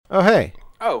Oh, hey.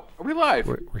 Oh, are we live?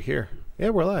 We're here.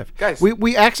 Yeah, we're live. Guys.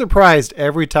 We act surprised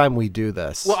every time we do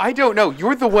this. Well, I don't know.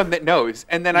 You're the one that knows.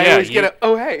 And then I always get a,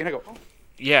 oh, hey. And I go, oh.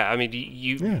 Yeah, I mean,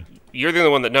 you're the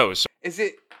only one that knows. Is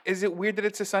it weird that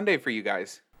it's a Sunday for you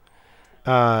guys?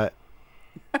 No,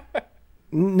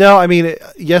 I mean,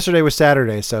 yesterday was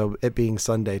Saturday, so it being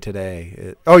Sunday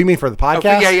today. Oh, you mean for the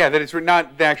podcast? Yeah, that it's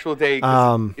not the actual day.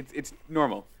 It's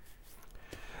normal.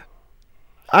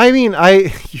 I mean,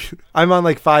 I'm on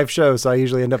like 5 shows, so I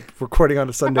usually end up recording on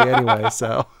a Sunday anyway.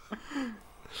 So,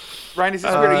 Ryan, is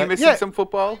this weird? Are you missing some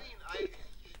football?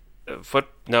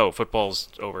 No, football's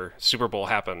over. Super Bowl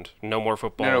happened. No more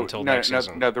football until next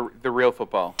season. No, the real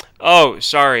football. Oh,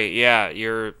 sorry. Yeah,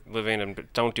 you're living in.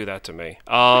 Don't do that to me.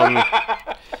 Yeah,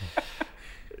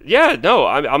 no,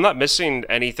 I'm not missing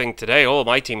anything today. All of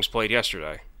my teams played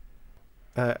yesterday.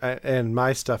 And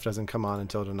my stuff doesn't come on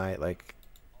until tonight. Like,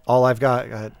 all I've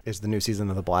got is the new season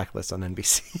of The Blacklist on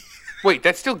NBC. Wait,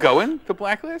 that's still going? The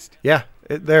Blacklist? Yeah,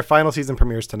 their final season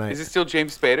premieres tonight. Is it still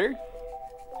James Spader?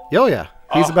 Oh yeah,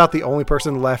 he's about the only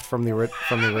person left from the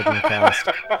original cast.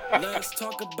 Let's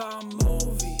talk about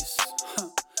movies.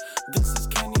 This is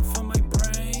candy for my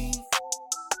brain.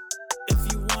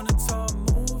 If you wanna talk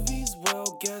movies,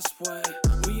 well, guess what?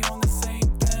 We on the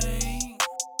same thing.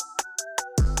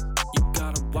 You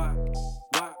gotta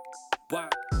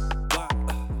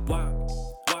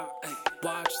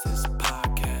watch this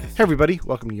podcast. Hey everybody,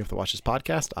 welcome to You Have to Watch This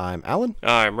Podcast. I'm Alan.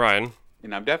 I'm Ryan.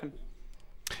 And I'm Devin.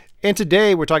 And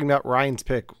today we're talking about Ryan's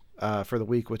pick for the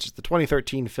week, which is the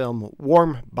 2013 film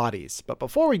Warm Bodies. But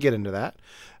before we get into that,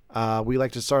 we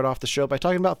like to start off the show by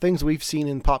talking about things we've seen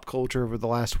in pop culture over the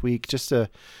last week, just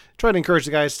to try to encourage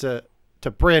the guys to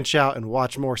branch out and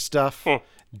watch more stuff,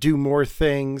 do more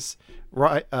things.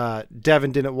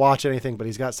 Devin didn't watch anything, but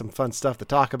he's got some fun stuff to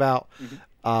talk about. Mm-hmm.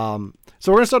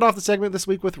 So we're going to start off the segment this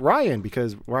week with Ryan,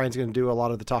 because Ryan's going to do a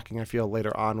lot of the talking, I feel,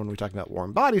 later on when we talk about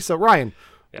Warm Bodies. So Ryan,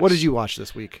 what did you watch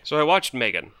this week? So I watched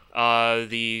Megan,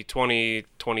 the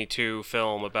 2022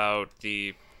 film about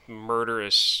the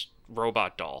murderous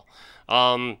robot doll.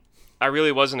 I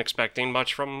really wasn't expecting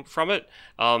much from it,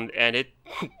 and it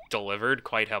delivered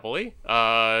quite heavily.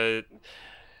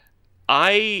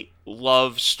 I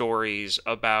love stories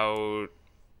about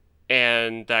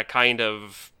and that kind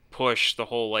of push the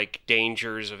whole like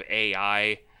dangers of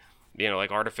AI.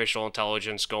 Like artificial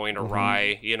intelligence going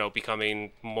awry,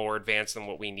 becoming more advanced than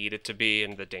what we need it to be,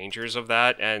 and the dangers of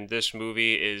that. And this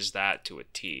movie is that to a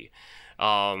T.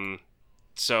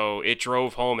 So it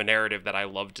drove home a narrative that I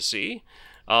love to see.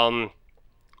 And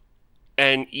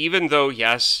even though,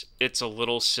 yes, it's a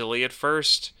little silly at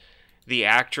first, the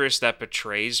actress that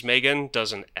portrays Megan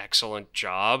does an excellent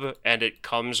job, and it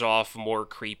comes off more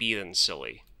creepy than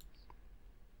silly.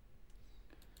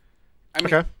 I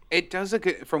mean, it does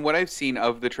from what I've seen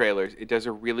of the trailers, it does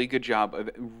a really good job of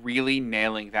really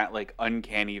nailing that like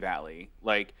uncanny valley.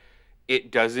 Like, it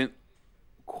doesn't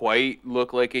quite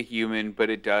look like a human, but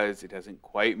it does. It doesn't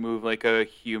quite move like a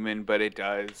human, but it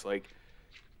does. Like,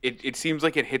 it seems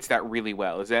like it hits that really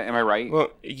well. Am I right?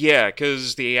 Well, yeah,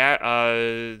 because the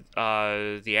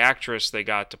actress they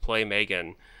got to play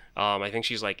Megan, I think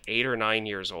she's like 8 or 9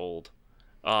 years old,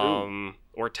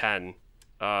 or 10,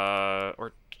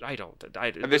 or.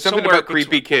 There's something about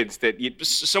creepy kids that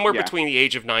somewhere between the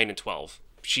age of 9 and 12.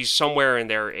 She's somewhere in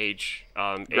their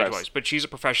age-wise, but she's a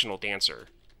professional dancer.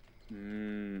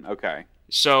 Okay.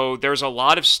 So there's a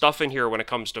lot of stuff in here when it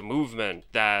comes to movement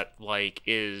that like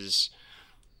is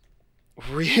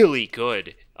really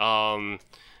good.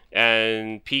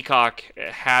 And Peacock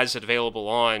has it available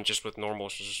on just with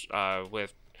normal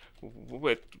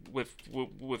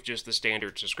with just the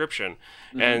standard subscription.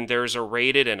 Mm-hmm. And there's a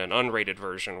rated and an unrated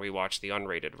version. We watched the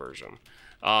unrated version,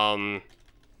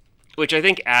 which I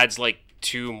think adds like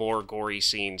 2 more gory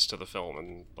scenes to the film,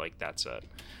 and like that's it.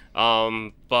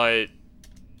 But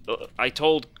I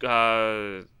told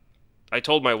my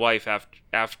wife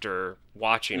after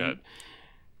watching it,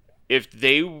 if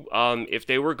they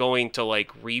were going to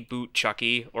like reboot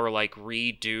Chucky or like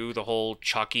redo the whole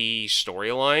Chucky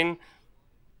storyline,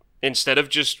 instead of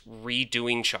just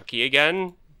redoing Chucky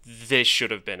again, this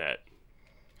should have been it.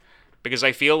 Because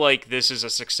I feel like this is a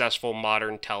successful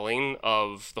modern telling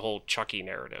of the whole Chucky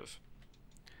narrative.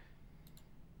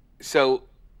 So,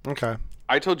 okay,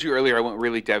 I told you earlier I went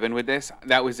really Devin with this.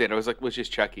 That was it. I was like, it's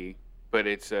just Chucky, but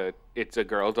it's a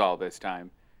girl doll this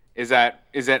time. Is that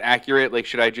accurate? Like,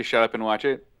 should I just shut up and watch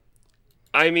it?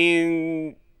 I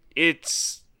mean,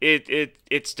 it's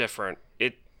different.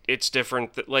 It's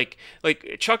different. Like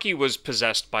Chucky was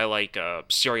possessed by like a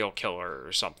serial killer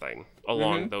or something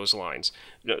along those lines.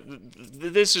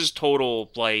 This is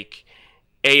total like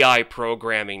AI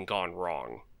programming gone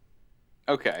wrong.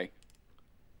 Okay.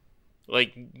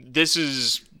 Like this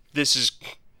is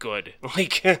good.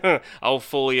 Like I'll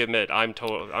fully admit I'm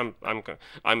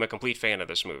a complete fan of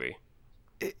this movie.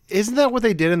 Isn't that what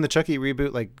they did in the Chucky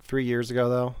reboot like 3 years ago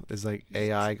though? Is like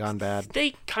AI gone bad?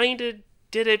 They kind of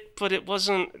did it, but it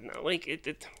wasn't like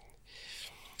it.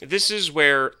 This is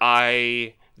where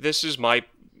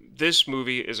this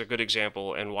movie is a good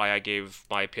example and why I gave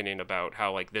my opinion about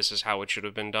how like this is how it should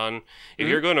have been done. If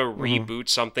you're going to reboot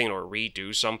something or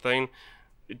redo something,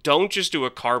 don't just do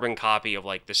a carbon copy of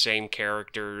like the same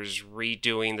characters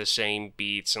redoing the same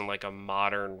beats in like a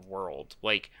modern world.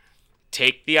 Like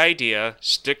take the idea,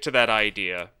 stick to that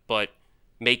idea, but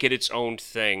make it its own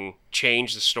thing,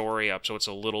 change the story up so it's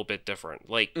a little bit different.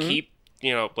 Like keep,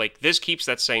 like this keeps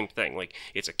that same thing. Like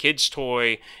it's a kid's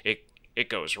toy, it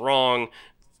goes wrong.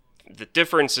 The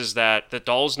difference is that the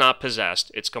doll's not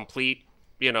possessed. It's complete,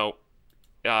 the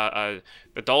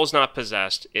doll's not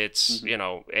possessed. It's,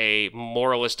 a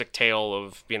moralistic tale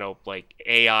of, like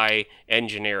AI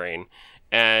engineering.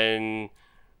 And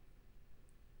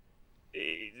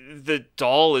the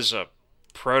doll is a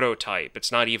prototype.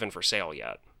 It's not even for sale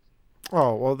yet.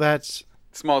 Oh, well, that's...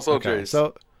 Small Okay, soldiers.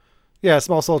 so, yeah,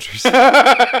 small soldiers.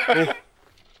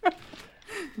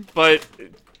 But,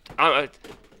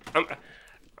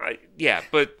 yeah,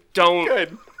 but don't...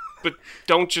 Good. But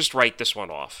don't just write this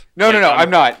one off. No, Like, I'm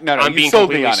not. No, I'm you being sold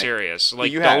me completely on it. serious.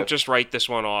 Like, You don't have. just write this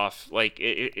one off. Like,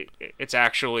 it's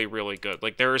actually really good.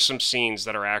 Like, there are some scenes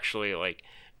that are actually, like,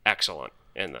 excellent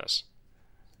in this.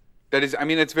 That is, I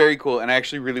mean, it's very cool, and I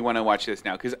actually really want to watch this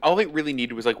now because all it really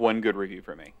needed was like one good review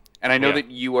for me. And I know Yeah. that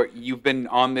you've been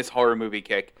on this horror movie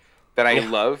kick that I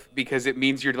love because it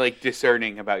means you're like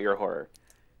discerning about your horror.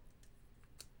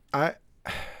 I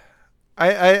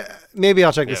maybe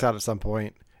I'll check this Yeah. out at some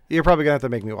point. You're probably gonna have to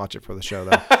make me watch it for the show,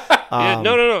 though. Yeah,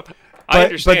 no. I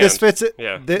understand. But this fits.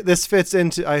 Yeah. This fits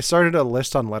into. I started a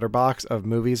list on Letterboxd of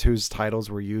movies whose titles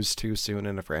were used too soon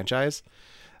in a franchise.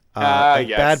 Like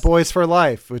yes. Bad Boys for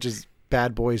Life, which is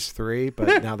Bad Boys 3,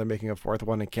 but now they're making a fourth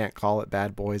one and can't call it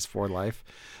Bad Boys for Life.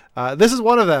 This is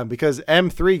one of them because M.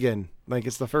 Threegan, like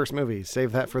it's the first movie.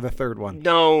 Save that for the third one.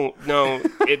 No,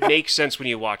 it makes sense when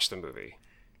you watch the movie.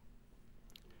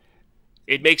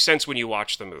 It makes sense when you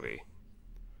watch the movie.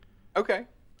 Okay.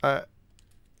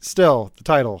 Still, the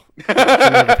title. if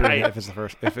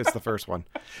it's the first one.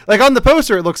 Like on the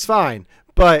poster, it looks fine,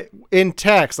 but in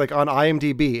text, like on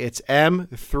IMDb, it's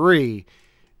M3GAN.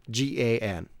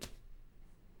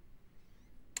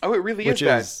 Oh, it really Which is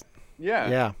that. is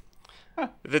Yeah.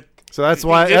 So that's The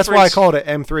why I difference- called it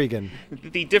M3GAN.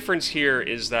 The difference here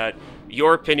is that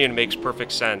your opinion makes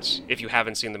perfect sense if you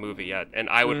haven't seen the movie yet, and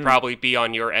I would probably be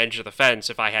on your edge of the fence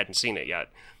if I hadn't seen it yet.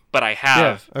 But I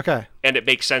have, Yeah. Okay. and it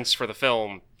makes sense for the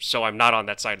film, so I'm not on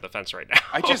that side of the fence right now.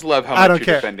 I just love how I much don't you're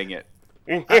care. defending it.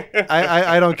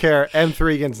 I don't care.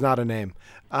 M3GAN's not a name.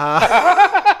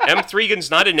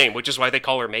 M3gan's not a name, which is why they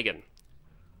call her Megan.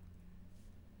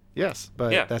 Yes,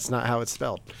 but Yeah. that's not how it's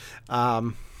spelled.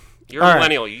 You're All a right.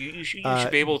 millennial. You should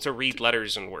be able to read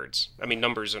letters and words. I mean,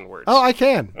 numbers and words. Oh, I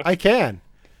can.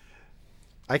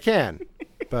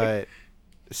 But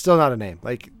it's still not a name.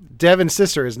 Like Devin's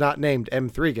sister is not named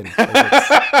M3GAN.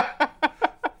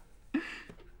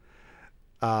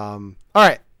 All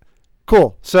right.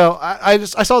 Cool. So I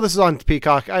saw this is on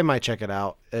Peacock. I might check it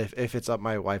out if it's up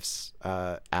my wife's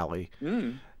alley.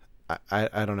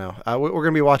 I don't know. We're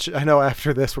gonna be watching. I know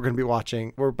after this we're gonna be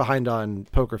watching. We're behind on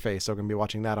Poker Face, so we're gonna be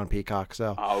watching that on Peacock.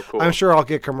 So Oh, cool. I'm sure I'll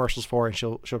get commercials for it,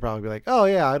 and she'll probably be like, "Oh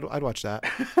yeah, I'd watch that."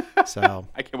 So,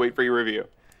 I can't wait for your review.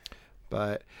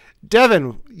 but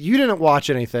Devin, you didn't watch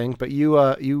anything, but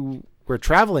you were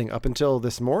traveling up until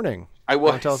this morning. I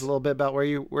Want to was. tell us a little bit about where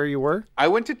you were? I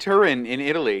went to Turin in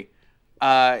Italy.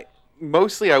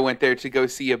 Mostly I went there to go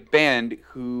see a band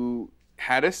who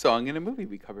had a song in a movie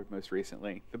we covered most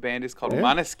recently. The band is called Yeah.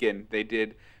 Måneskin. They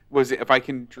did, was it If I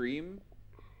Can Dream?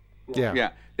 Yeah.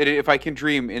 Yeah. They did If I Can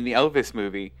Dream in the Elvis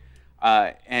movie.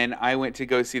 And I went to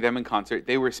go see them in concert.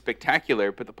 They were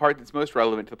spectacular, but the part that's most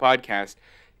relevant to the podcast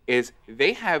is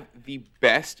they have the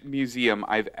best museum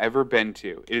I've ever been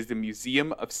to. It is the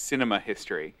Museum of Cinema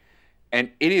History. And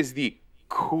it is the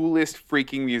coolest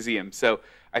freaking museum. So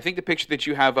I think the picture that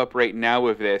you have up right now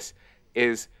of this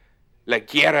is La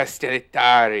Guerra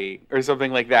Stellari or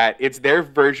something like that. It's their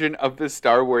version of the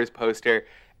Star Wars poster.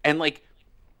 And like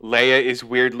Leia is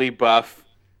weirdly buff.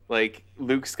 Like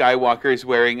Luke Skywalker is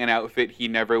wearing an outfit he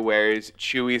never wears.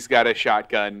 Chewie's got a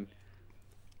shotgun.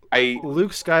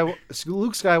 Luke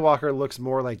Skywalker looks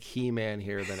more like He-Man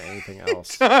here than anything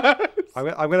else. I'm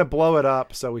gonna blow it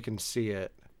up so we can see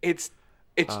it. It's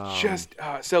just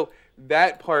so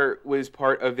that part was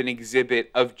part of an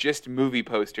exhibit of just movie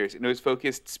posters, and it was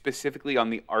focused specifically on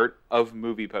the art of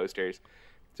movie posters.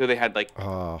 So they had like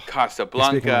Oh,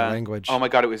 Casablanca. you're speaking my language. Oh my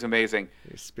god, it was amazing.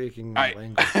 You're speaking my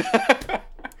language.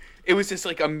 It was this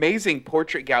like amazing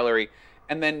portrait gallery,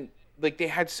 and then like they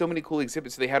had so many cool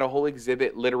exhibits. They had a whole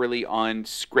exhibit literally on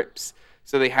scripts.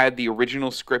 So they had the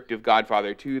original script of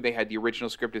Godfather 2. They had the original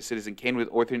script of Citizen Kane with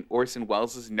Orson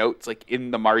Welles' notes like in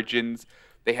the margins.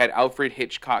 They had Alfred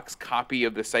Hitchcock's copy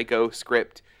of the Psycho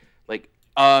script. Like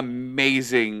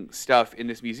amazing stuff in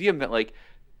this museum that like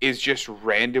is just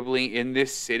randomly in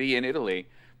this city in Italy.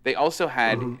 They also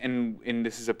had, and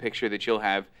this is a picture that you'll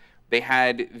have, they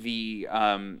had the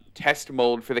test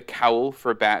mold for the cowl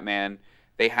for Batman.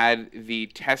 They had the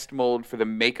test mold for the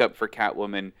makeup for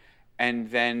Catwoman.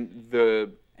 And then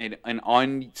an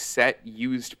on-set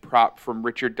used prop from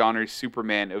Richard Donner's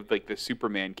Superman of like the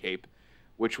Superman cape,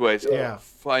 which was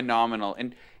phenomenal.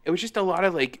 And it was just a lot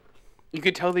of like, you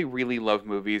could tell they really love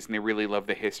movies and they really love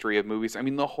the history of movies. I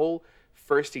mean, the whole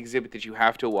first exhibit that you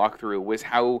have to walk through was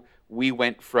how we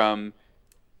went from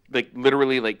like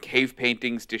literally like cave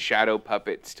paintings to shadow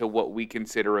puppets to what we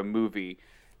consider a movie.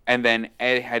 And then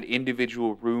it had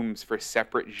individual rooms for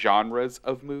separate genres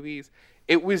of movies.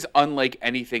 It was unlike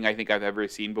anything I think I've ever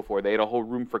seen before. They had a whole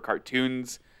room for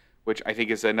cartoons, which I think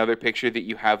is another picture that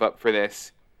you have up for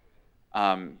this.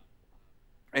 And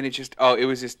it just, it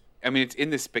was just, I mean, it's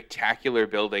in this spectacular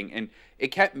building, and it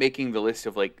kept making the list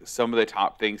of like some of the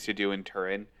top things to do in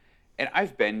Turin. And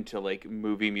I've been to like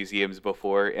movie museums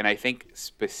before, and I think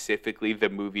specifically the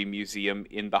movie museum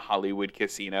in the Hollywood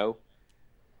Casino.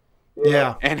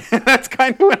 Yeah. And that's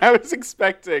kind of what I was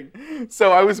expecting.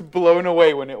 So I was blown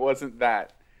away when it wasn't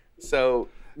that. So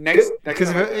next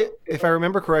Because if I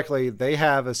remember correctly, they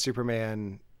have a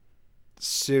Superman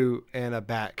suit and a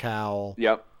bat cowl.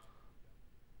 Yep.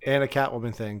 And a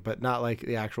Catwoman thing, but not like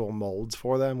the actual molds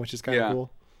for them, which is kind of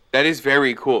cool. That is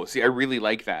very cool. See, I really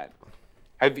like that.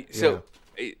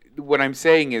 What I'm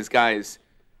saying is, guys,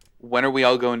 when are we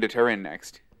all going to Turin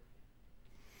next?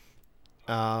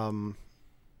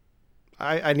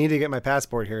 I need to get my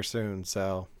passport here soon,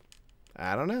 so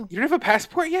I don't know. You don't have a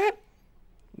passport yet?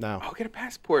 No. I'll get a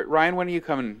passport. Ryan, when are you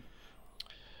coming?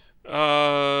 It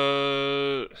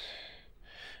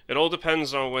all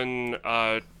depends on when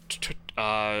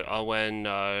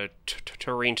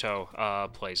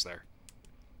Torrento plays there.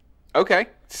 Okay,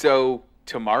 so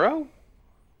tomorrow?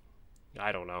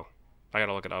 I don't know. I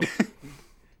gotta look it up.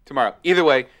 Tomorrow. Either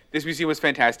way, this museum was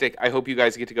fantastic. I hope you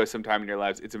guys get to go sometime in your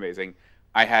lives. It's amazing.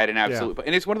 I had an absolute...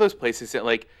 And it's one of those places that,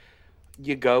 like,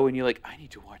 you go and you're like, I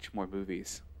need to watch more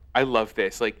movies. I love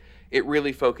this. Like, it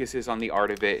really focuses on the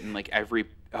art of it and, like,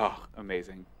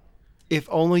 amazing. If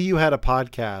only you had a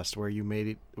podcast where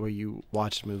you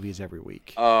watched movies every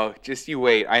week. Oh, just you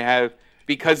wait.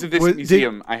 Because of this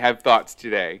museum, I have thoughts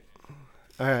today.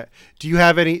 All right. Do you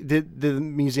have any... Did the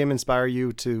museum inspire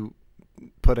you to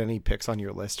put any picks on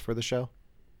your list for the show?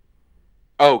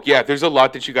 Oh, yeah, there's a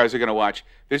lot that you guys are going to watch.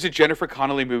 There's a Jennifer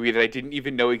Connelly movie that I didn't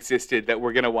even know existed that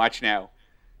we're going to watch now.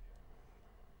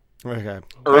 Okay.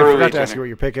 I forgot to ask you what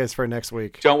your pick is for next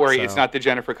week. Don't worry, it's not the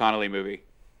Jennifer Connelly movie.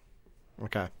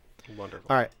 Okay. Wonderful.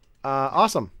 All right.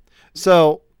 Awesome.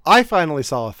 So I finally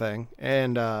saw a thing,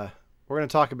 and we're going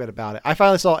to talk a bit about it. I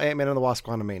finally saw Ant-Man and the Wasp: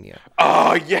 Quantumania.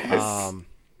 Oh, yes!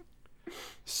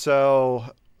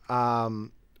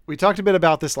 We talked a bit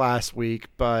about this last week,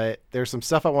 but there's some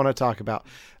stuff I want to talk about.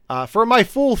 For my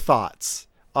full thoughts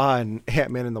on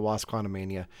Ant-Man and the Wasp: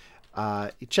 Quantumania,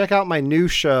 check out my new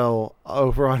show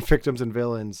over on Victims and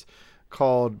Villains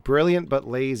called Brilliant But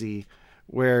Lazy,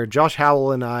 where Josh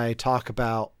Howell and I talk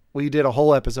about... We did a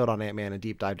whole episode on Ant-Man and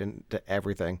deep dived into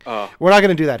everything. We're not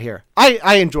going to do that here.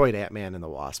 I enjoyed Ant-Man and the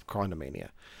Wasp: Quantumania.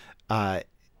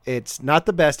 It's not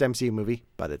the best MCU movie,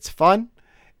 but it's fun.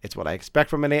 It's what I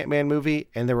expect from an Ant-Man movie,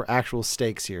 and there were actual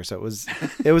stakes here. So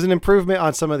it was an improvement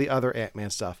on some of the other Ant-Man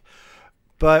stuff.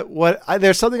 But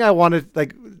there's something I wanted,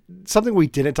 like something we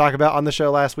didn't talk about on the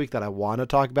show last week that I want to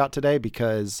talk about today,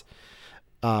 because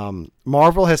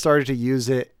Marvel has started to use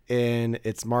it in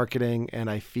its marketing, and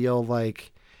I feel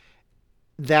like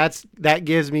that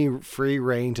gives me free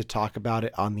reign to talk about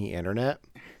it on the internet.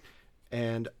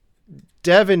 And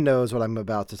Devin knows what I'm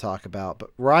about to talk about, but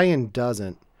Ryan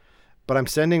doesn't. But I'm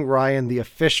sending Ryan the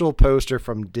official poster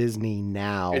from Disney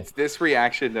now. It's this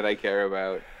reaction that I care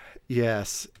about.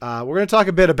 Yes. We're going to talk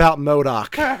a bit about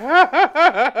MODOK.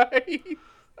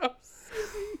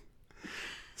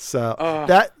 So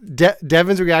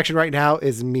Devin's reaction right now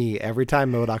is me every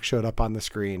time MODOK showed up on the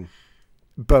screen.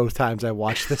 Both times I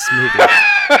watched this movie.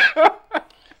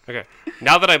 Okay.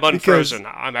 Now that I'm unfrozen,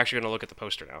 I'm actually going to look at the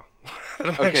poster now.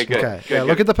 Okay, good. Okay. Good, Yeah,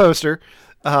 look good. at the poster.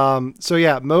 So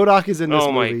yeah, MODOK is in this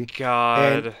Oh my movie.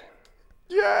 god. And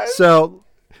Yes. so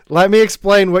let me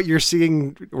explain what you're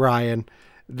seeing, Ryan.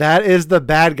 That is the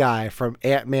bad guy from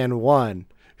Ant-Man 1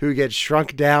 who gets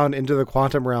shrunk down into the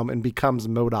quantum realm and becomes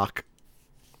MODOK.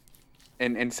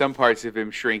 And some parts of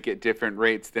him shrink at different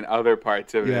rates than other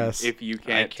parts of Yes. him, if you I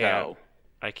can't can't. tell.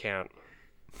 I can't.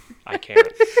 I can't.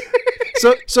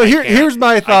 So here's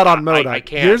my thought on MODOK. I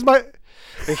can't. Here's my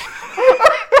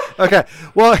Okay.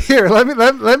 Well, here,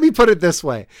 let me put it this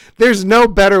way. There's no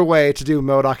better way to do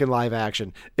MODOK in live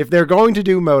action. If they're going to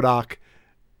do MODOK,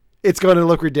 it's going to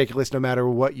look ridiculous no matter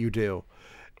what you do.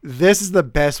 This is the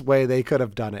best way they could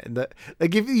have done it. And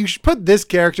like if you should put this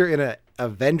character in an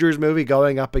Avengers movie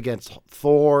going up against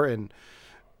Thor and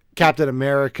Captain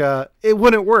America, it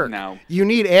wouldn't work. No. You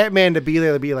need Ant-Man to be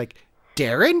there to be like,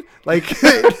 Darren? Like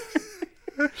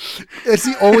it's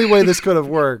the only way this could have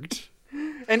worked.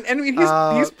 And I mean,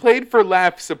 he's played for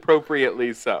laughs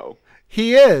appropriately so.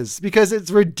 He is, because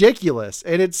it's ridiculous,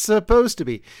 and it's supposed to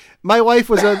be. My wife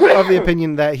was of the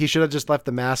opinion that he should have just left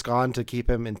the mask on to keep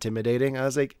him intimidating. I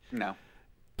was like, No.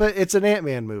 but it's an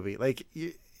Ant-Man movie. Like,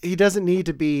 he doesn't need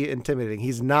to be intimidating.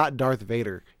 He's not Darth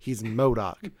Vader. He's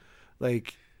MODOK.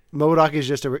 Like, MODOK is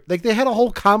just like, they had a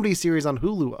whole comedy series on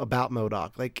Hulu about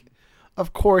MODOK. Like,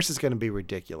 of course it's going to be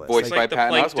ridiculous. Voice He's by like the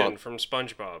Patton plankton Oswalt. from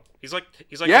SpongeBob. He's like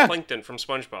Yeah. the plankton from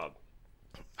SpongeBob.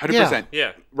 100%.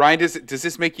 Yeah. Ryan, does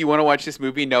this make you want to watch this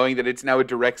movie knowing that it's now a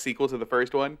direct sequel to the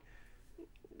first one?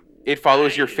 It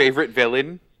follows your favorite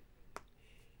villain.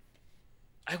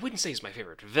 I wouldn't say he's my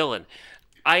favorite villain.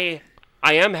 I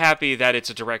am happy that it's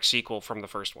a direct sequel from the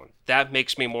first one. That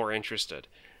makes me more interested.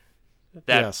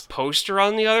 That Yes. poster,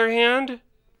 on the other hand,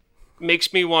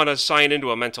 makes me want to sign into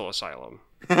a mental asylum.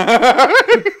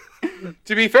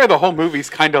 To be fair, the whole movie's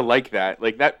kind of like that.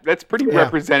 Like that's pretty Yeah.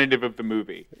 representative of the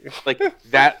movie. Like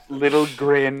that little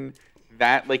grin,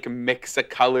 that like mix of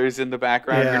colors in the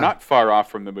background. Yeah. You're not far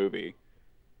off from the movie.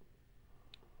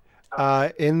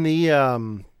 In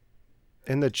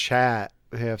the chat,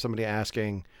 we have somebody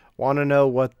asking, want to know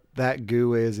what that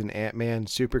goo is in Ant-Man?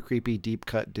 Super creepy, deep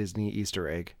cut Disney Easter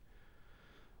egg.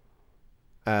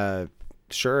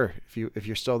 Sure. If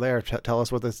you're still there, tell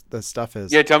us what this stuff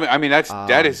is. Yeah, tell me. I mean,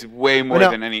 that is way more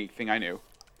no. than anything I knew.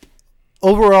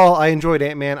 Overall, I enjoyed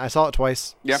Ant-Man. I saw it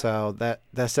twice. Yeah. So that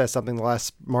says something. The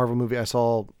last Marvel movie I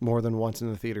saw more than once in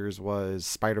the theaters was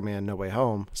Spider-Man: No Way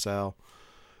Home. So,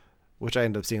 which I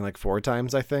ended up seeing like 4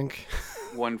 times, I think.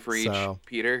 One for each So-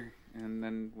 Peter, and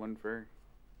then one for.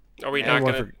 Are we And not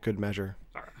one gonna? for good measure.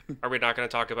 Are we not gonna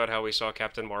talk about how we saw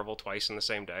Captain Marvel twice in the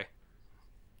same day?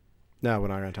 No, we're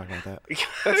not going to talk about that.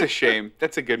 That's a shame.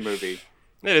 That's a good movie.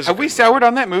 It is. a Have we good soured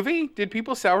on that movie? Did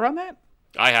people sour on that?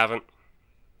 movie. I haven't.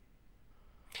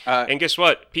 And guess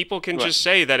what? People can What? just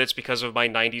say that it's because of my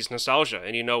 '90s nostalgia,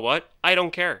 and you know what? I don't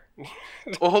care.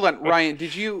 Well, hold on, Ryan.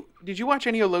 Did you watch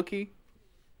any of Loki?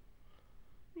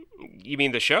 You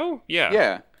mean the show? Yeah.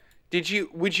 Yeah.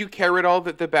 Would you care at all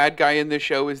that the bad guy in the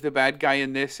show is the bad guy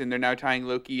in this, and they're now tying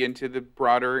Loki into the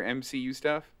broader MCU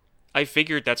stuff? I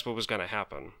figured that's what was gonna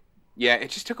happen. Yeah, it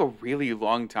just took a really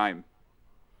long time.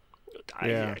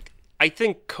 Yeah. I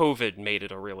think COVID made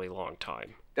it a really long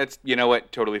time. That's, you know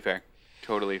what? Totally fair.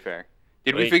 Totally fair.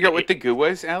 Did we Like, figure out what the goo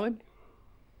was, Alan?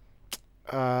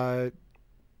 Yeah,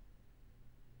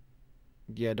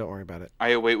 don't worry about it. I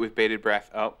await with bated breath.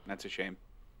 Oh, that's a shame.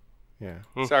 Yeah.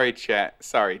 Sorry, chat.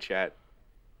 Sorry, chat.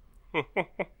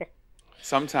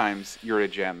 Sometimes you're a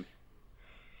gem.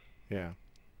 Yeah.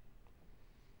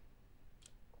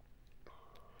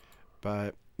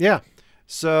 But yeah.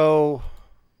 So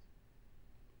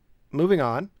moving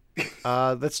on.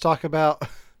 Let's talk about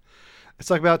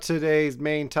today's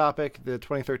main topic, the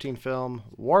 2013 film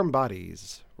Warm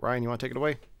Bodies. Ryan, you want to take it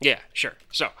away? Yeah, sure.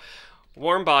 So,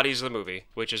 Warm Bodies, the movie,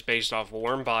 which is based off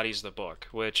Warm Bodies, the book,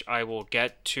 which I will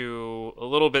get to a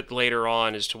little bit later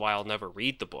on as to why I'll never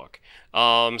read the book.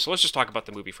 So let's just talk about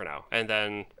the movie for now, and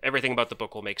then everything about the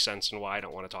book will make sense and why I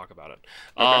don't want to talk about it.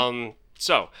 Okay.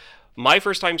 So, my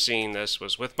first time seeing this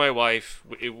was with my wife.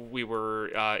 It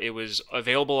was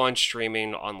available on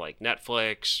streaming on like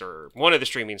Netflix or one of the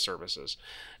streaming services.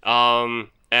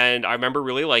 And I remember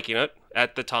really liking it.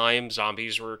 At the time,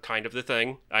 zombies were kind of the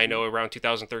thing. I know around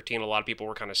 2013, a lot of people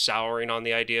were kind of souring on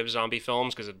the idea of zombie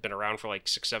films because it had been around for like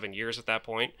 6-7 years at that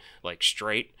point, like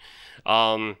straight.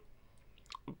 But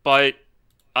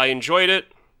I enjoyed it.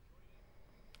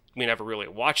 We never really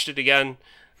watched it again.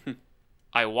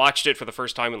 I watched it for the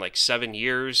first time in like 7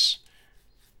 years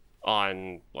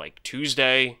on like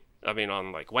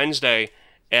Wednesday.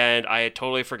 and I had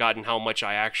totally forgotten how much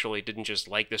I actually didn't just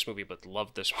like this movie, but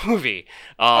loved this movie.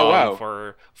 Wow.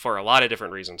 For a lot of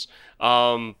different reasons.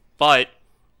 Not but.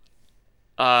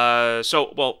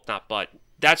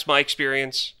 That's my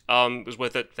experience was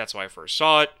with it. That's why I first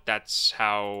saw it. That's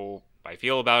how I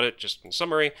feel about it, just in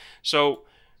summary. So,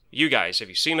 you guys, have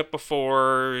you seen it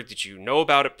before? Did you know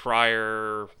about it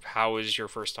prior? How was your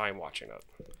first time watching it?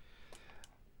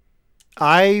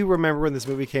 I remember when this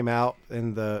movie came out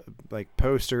and the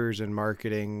posters and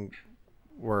marketing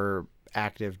were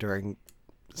active during,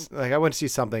 I went to see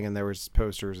something and there was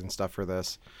posters and stuff for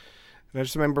this. And I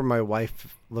just remember my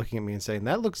wife looking at me and saying,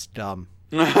 "That looks dumb."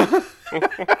 And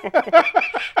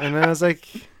I was like,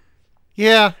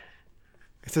 "Yeah,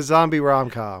 it's a zombie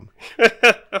rom-com.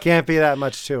 Can't be that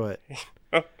much to it."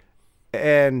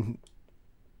 And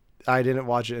I didn't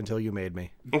watch it until you made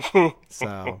me.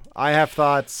 So I have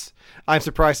thoughts. I'm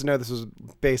surprised to know this was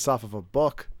based off of a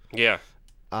book. Yeah.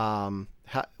 How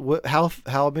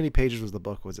many pages was the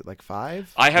book? Was it like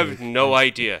 5? I have no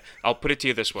idea. I'll put it to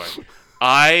you this way.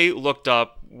 I looked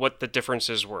up what the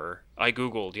differences were. I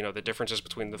Googled, the differences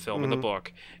between the film and the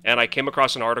book. And I came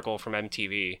across an article from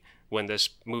MTV when this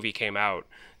movie came out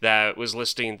that was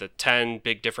listing the 10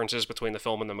 big differences between the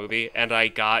film and the movie. And I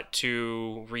got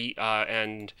to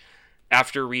and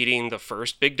after reading the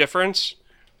first big difference,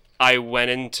 I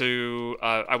walked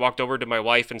over to my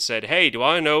wife and said, "Hey, do you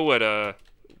want to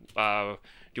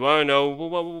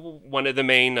know one of the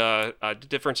main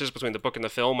differences between the book and the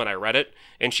film?" And I read it,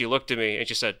 and she looked at me and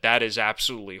she said, "That is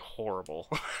absolutely horrible."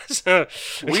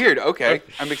 Weird. Okay,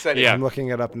 I'm excited. Yeah. I'm looking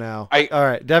it up now. All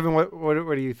right, Devin,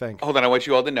 what do you think? Hold on, I want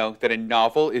you all to know that a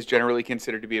novel is generally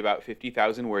considered to be about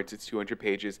 50,000 words. It's 200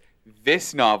 pages.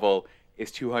 This novel is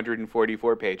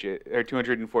 244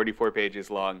 pages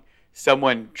long.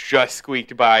 Someone just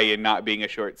squeaked by in not being a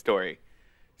short story.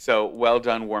 So well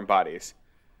done, Warm Bodies.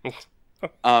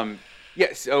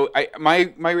 Yeah, so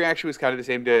my reaction was kind of the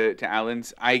same to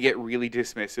Alan's. I get really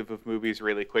dismissive of movies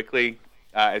really quickly,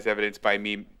 as evidenced by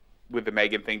me with the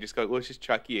Megan thing. Just go, well, it's just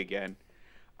Chucky again.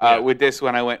 With this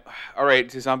one, I went, all right,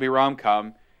 it's a zombie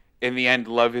rom-com. In the end,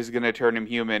 love is going to turn him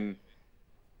human,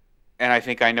 and I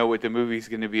think I know what the movie's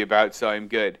going to be about, so I'm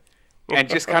good. And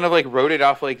just kind of wrote it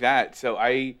off like that. So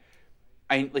I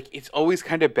it's always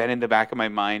kind of been in the back of my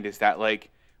mind is that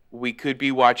we could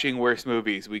be watching worse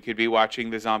movies. We could be watching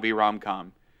the zombie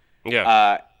rom-com.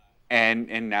 Yeah.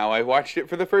 And now I watched it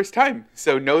for the first time.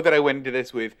 So know that I went into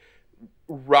this with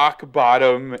rock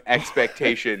bottom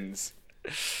expectations.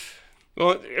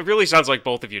 Well, it really sounds like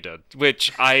both of you did,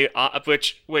 which I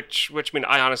mean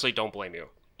I honestly don't blame you.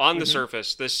 On the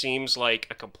surface, this seems like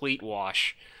a complete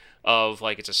wash of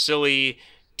it's a silly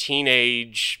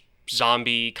teenage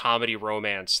zombie comedy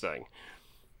romance thing.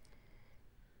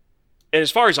 And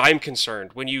as far as I'm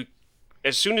concerned,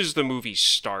 as soon as the movie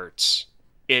starts,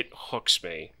 it hooks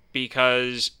me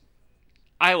because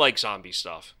I like zombie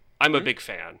stuff. I'm a big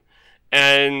fan.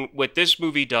 And what this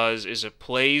movie does is it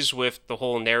plays with the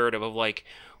whole narrative of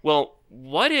well,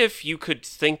 what if you could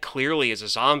think clearly as a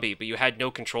zombie, but you had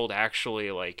no control to actually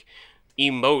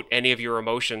emote any of your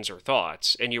emotions or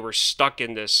thoughts, and you were stuck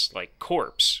in this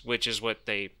corpse, which is what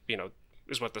they,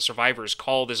 is what the survivors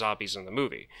call the zombies in the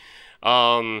movie.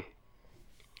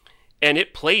 And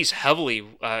it plays heavily,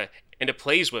 and it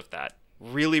plays with that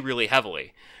really, really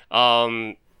heavily.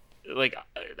 I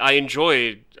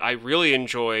really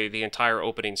enjoy the entire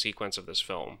opening sequence of this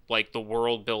film. The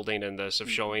world building in this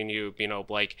of showing you,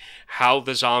 how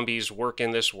the zombies work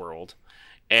in this world.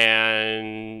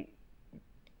 And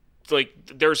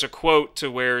there's a quote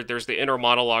to where there's the inner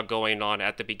monologue going on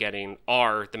at the beginning.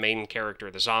 R, the main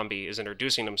character, the zombie, is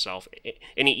introducing himself.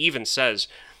 And he even says,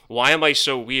 "Why am I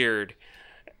so weird?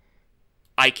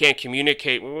 I can't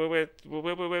communicate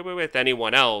with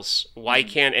anyone else. Why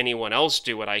can't anyone else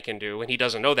do what I can do?" And he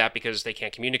doesn't know that because they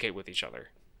can't communicate with each other,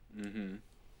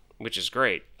 which is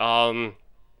great.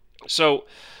 So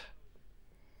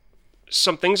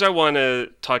some things I want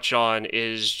to touch on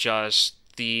is just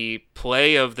the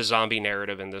play of the zombie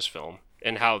narrative in this film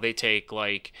and how they take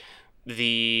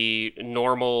the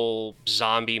normal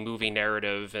zombie movie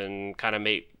narrative and kind of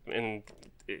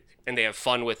and they have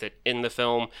fun with it in the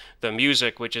film. The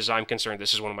music, which is, I'm concerned,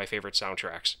 this is one of my favorite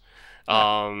soundtracks.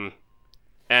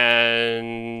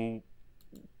 And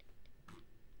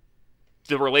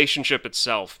the relationship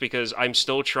itself, because I'm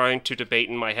still trying to debate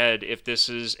in my head if this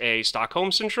is a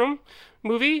Stockholm Syndrome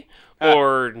movie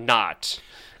or not.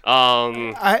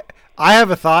 I have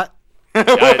a thought.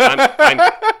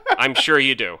 I'm sure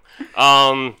you do.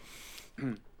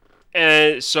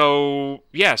 And so,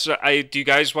 yeah, do you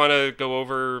guys want to go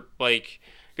over,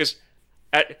 because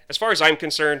as far as I'm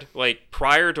concerned, like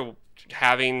prior to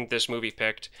having this movie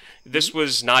picked, this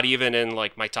was not even in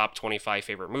like my top 25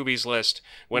 favorite movies list.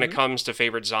 When it comes to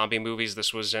favorite zombie movies,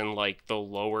 this was in like the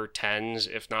lower 10s,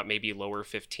 if not maybe lower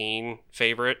 15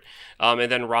 favorite. And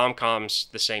then rom-coms,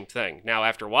 the same thing. Now,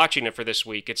 after watching it for this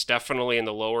week, it's definitely in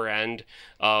the lower end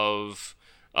of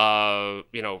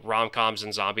rom-coms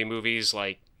and zombie movies,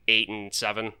 like 8 and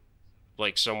 7,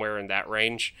 like somewhere in that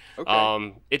range.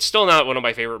 Okay. It's still not one of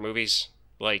my favorite movies,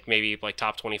 like maybe like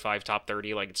top 25, top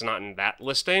 30, like it's not in that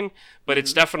listing, but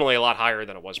it's definitely a lot higher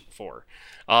than it was before.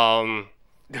 So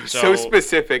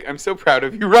specific. I'm so proud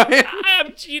of you, Ryan.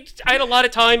 I had a lot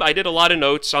of time. I did a lot of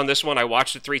notes on this one. I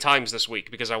watched it 3 times this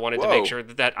week because I wanted to make sure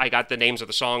that I got the names of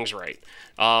the songs right.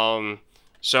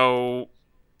 So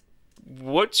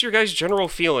what's your guys' general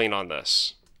feeling on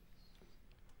this?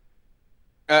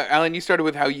 Alan, you started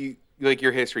with how you like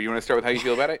your history. You want to start with how you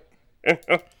feel about it?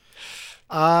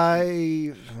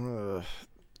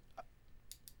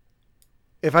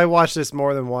 If I watched this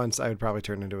more than once, I would probably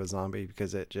turn into a zombie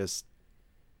because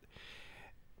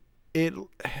it's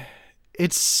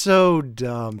so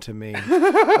dumb to me.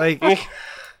 Like,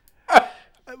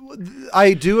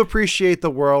 I do appreciate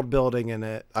the world building in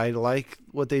it. I like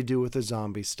what they do with the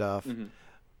zombie stuff,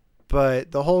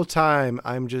 but the whole time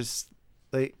I'm just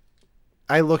like,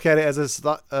 I look at it as a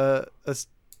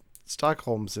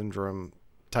Stockholm syndrome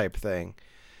type thing,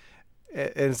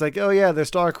 and it's like, oh yeah, they're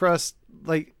star-crossed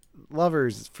like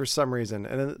lovers for some reason,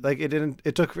 and then, like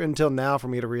it took until now for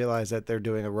me to realize that they're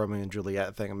doing a Romeo and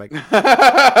Juliet thing. I'm like,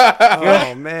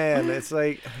 oh man, it's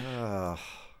like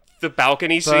The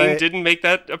balcony scene didn't make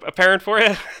that apparent for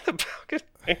you. The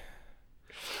balcony.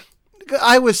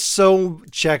 I was so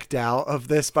checked out of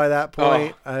this by that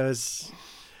point. I was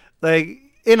like,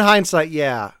 in hindsight,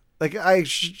 yeah, like I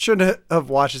shouldn't have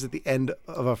watched this at the end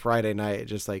of a Friday night,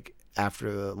 just like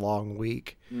after the long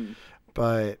week.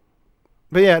 But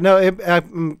yeah, no,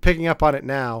 I'm picking up on it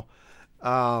now,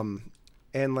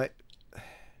 and like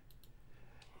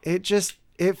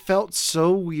it felt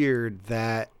so weird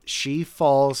that she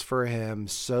falls for him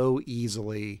so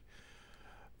easily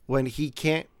when he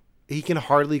can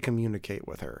hardly communicate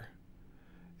with her,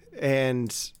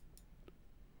 and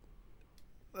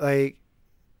like,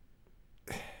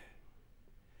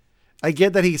 I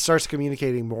get that he starts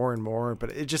communicating more and more,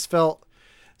 but it just felt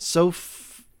so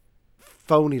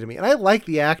phony to me. And I like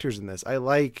the actors in this. I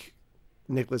like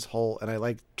Nicholas Hoult and I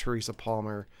like Teresa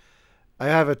Palmer. I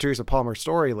have a Teresa Palmer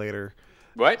story later.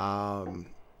 What?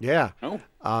 Yeah. Oh.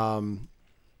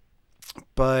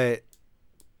 But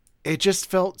it just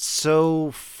felt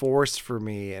so forced for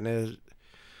me, and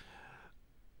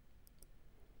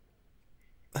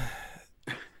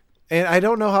and I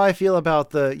don't know how I feel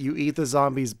about you eat the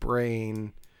zombie's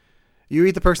brain. You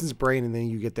eat the person's brain and then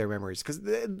you get their memories.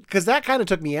 Because that kind of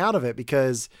took me out of it,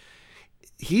 because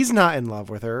he's not in love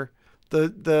with her.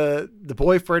 The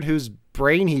boyfriend whose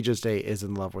brain he just ate is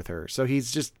in love with her. So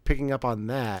he's just picking up on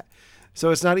that.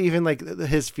 So it's not even like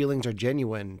his feelings are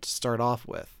genuine to start off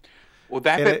with. Well,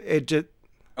 I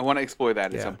want to explore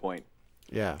that at some point.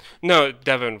 Yeah. No,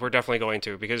 Devin, we're definitely going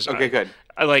to, because okay, good.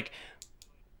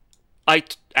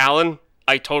 Alan,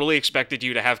 I totally expected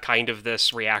you to have kind of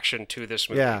this reaction to this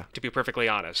movie. Yeah. To be perfectly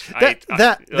honest,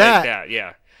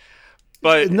 yeah.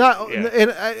 But not,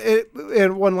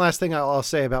 and one last thing I'll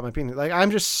say about my opinion, like, I'm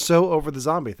just so over the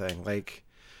zombie thing. Like,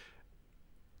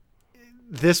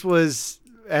 this was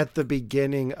at the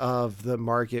beginning of the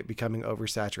market becoming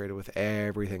oversaturated with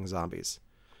everything zombies.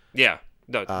 Yeah,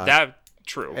 no, that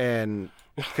true. And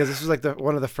because this was like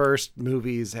one of the first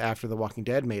movies after The Walking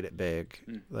Dead made it big,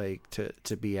 like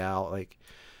to be out, like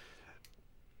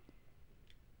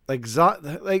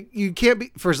you can't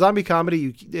be, for zombie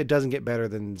comedy, it doesn't get better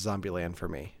than Zombieland for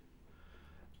me.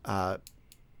 And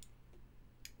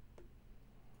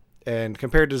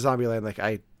compared to Zombieland, like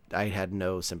I had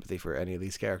no sympathy for any of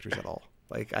these characters at all.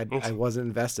 Like I wasn't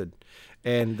invested,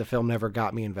 and the film never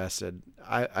got me invested.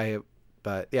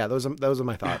 But yeah, those are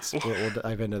my thoughts. We'll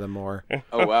dive into them more.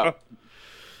 Oh wow.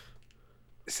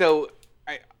 So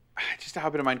I just to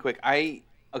hop into mine quick.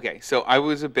 So I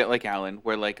was a bit like Alan,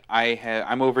 where like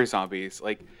I'm over zombies.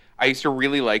 Like, I used to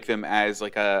really like them as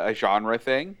like a genre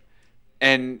thing,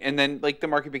 and then like the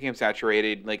market became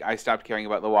saturated. Like, I stopped caring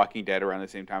about The Walking Dead around the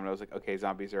same time, and I was like, okay,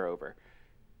 zombies are over.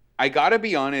 I gotta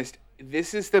be honest,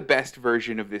 this is the best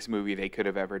version of this movie they could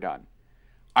have ever done.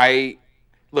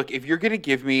 Look, if you're gonna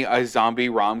give me a zombie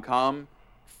rom-com,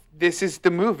 this is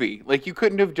the movie. Like, you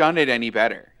couldn't have done it any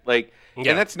better. Like, and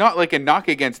that's not like a knock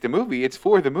against the movie. It's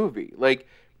for the movie. Like,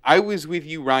 I was with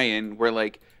you, Ryan, where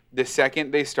like the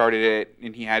second they started it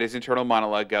and he had his internal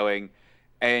monologue going,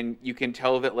 and you can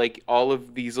tell that like all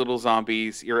of these little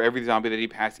zombies, or every zombie that he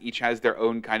passed, each has their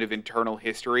own kind of internal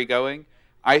history going.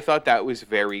 I thought that was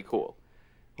very cool.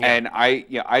 Yeah. And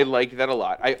I liked that a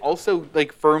lot. I also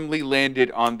like firmly landed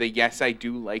on the yes, I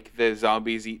do like the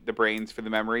zombies eat the brains for the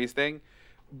memories thing,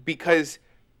 because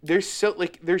they're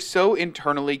so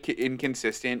internally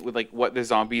inconsistent with like what the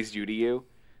zombies do to you.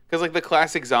 Because like the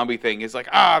classic zombie thing is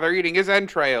like, they're eating his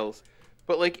entrails.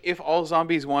 But like if all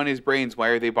zombies want is brains, why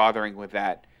are they bothering with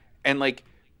that? And like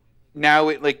now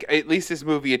it like at least this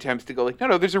movie attempts to go like,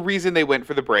 no, there's a reason they went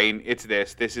for the brain. It's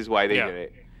this. This is why they did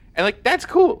it. And like that's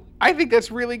cool. I think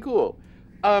that's really cool.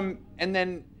 And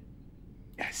then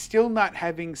still not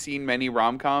having seen many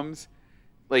rom-coms,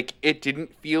 like it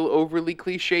didn't feel overly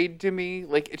cliched to me.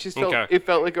 Like it just felt it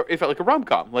felt like a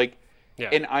rom-com. Like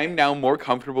and I'm now more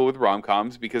comfortable with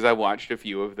rom-coms because I watched a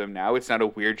few of them now. It's not a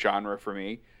weird genre for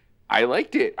me. I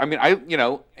liked it. I mean,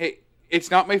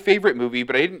 it's not my favorite movie,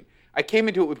 but I came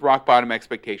into it with rock bottom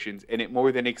expectations, and it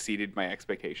more than exceeded my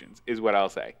expectations, is what I'll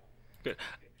say. Good.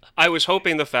 I was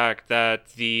hoping the fact that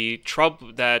the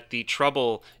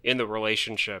trouble in the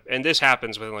relationship, and this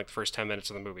happens within like the first 10 minutes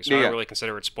of the movie, so I don't really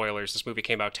consider it spoilers. This movie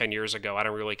came out 10 years ago. I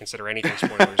don't really consider anything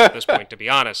spoilers at this point, to be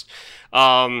honest.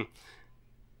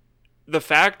 The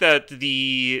fact that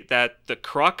the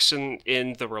crux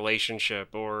in the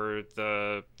relationship, or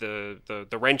the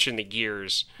wrench in the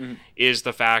gears, is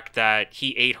the fact that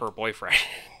he ate her boyfriend.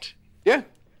 Yeah.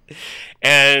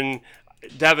 And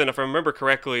Devin, if I remember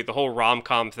correctly, the whole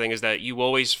rom-com thing is that you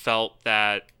always felt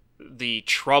that the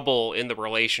trouble in the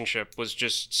relationship was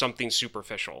just something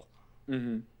superficial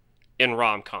in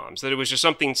rom-coms. That it was just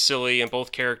something silly, and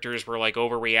both characters were like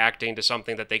overreacting to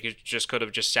something that they could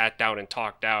have just sat down and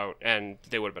talked out, and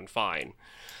they would have been fine.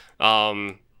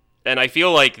 And I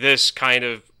feel like this kind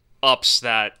of ups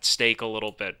that stake a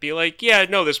little bit. Be like, yeah,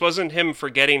 no, this wasn't him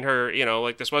forgetting her,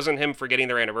 like this wasn't him forgetting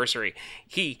their anniversary.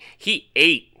 He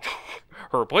ate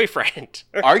her boyfriend.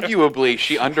 Arguably,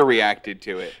 she underreacted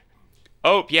to it.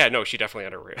 Oh, yeah, no, she definitely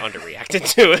underreacted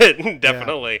to it.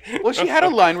 Definitely. Yeah. Well, she had a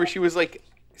line where she was like,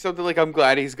 something like, I'm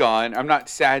glad he's gone. I'm not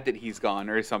sad that he's gone,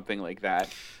 or something like that.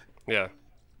 Yeah.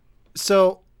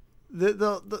 So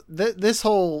this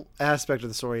whole aspect of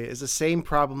the story is the same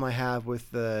problem I have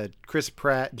with the Chris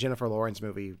Pratt, Jennifer Lawrence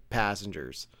movie,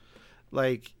 Passengers.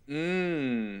 Like,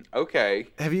 okay.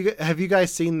 Have you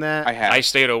guys seen that? I have. I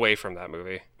stayed away from that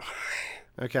movie.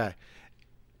 Okay.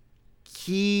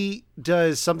 He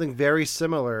does something very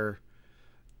similar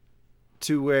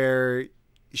to where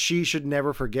she should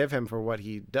never forgive him for what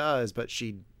he does, but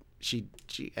she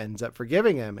ends up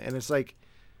forgiving him, and it's like,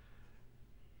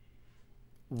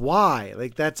 why?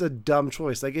 Like, that's a dumb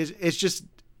choice. Like, it's just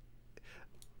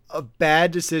a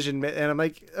bad decision, and I'm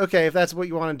like, okay, if that's what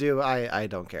you want to do, I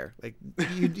don't care. Like,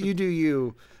 you do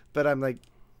you, but I'm like,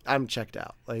 I'm checked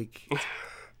out. Like,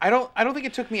 I don't think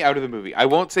it took me out of the movie. I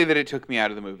won't say that it took me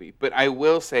out of the movie, but I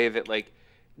will say that like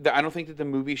I don't think that the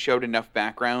movie showed enough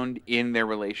background in their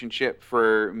relationship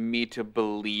for me to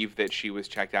believe that she was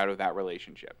checked out of that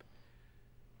relationship.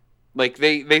 Like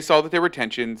they saw that there were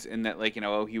tensions, and that like,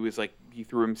 he was like, he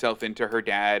threw himself into her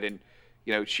dad, and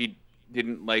she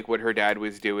didn't like what her dad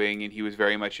was doing, and he was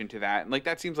very much into that. And like,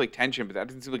 that seems like tension, but that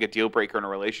doesn't seem like a deal breaker in a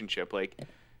relationship. Like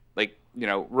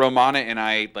Romana and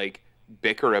I like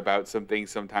bicker about some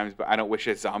things sometimes, but I don't wish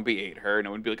a zombie ate her, and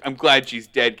I would be like, I'm glad she's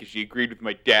dead because she agreed with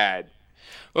my dad.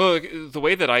 Well, the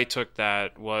way that I took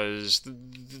that was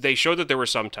they showed that there were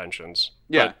some tensions.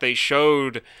 Yeah. But they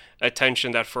showed a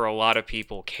tension that for a lot of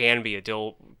people can be a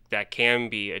deal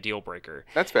breaker.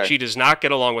 That's fair. She does not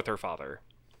get along with her father,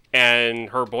 and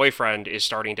her boyfriend is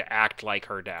starting to act like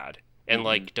her dad and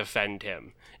like defend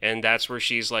him. And that's where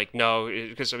she's like, no,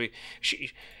 because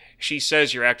she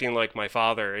says, you're acting like my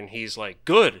father, and he's like,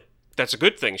 good. That's a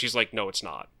good thing. She's like, no, it's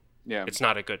not. Yeah. It's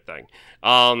not a good thing.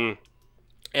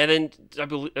 And then I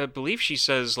believe she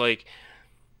says, like,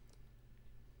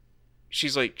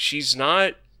 she's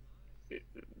not,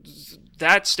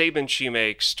 that statement she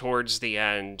makes towards the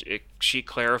end, she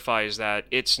clarifies that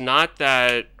it's not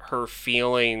that her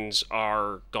feelings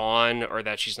are gone or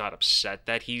that she's not upset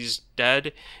that he's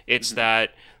dead. It's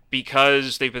that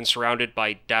because they've been surrounded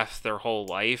by death their whole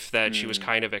life, that she was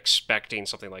kind of expecting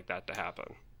something like that to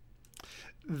happen.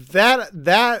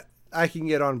 That I can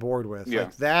get on board with. Yeah.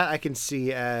 Like, that I can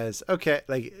see as, okay,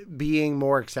 like, being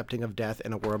more accepting of death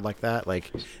in a world like that.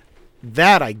 Like,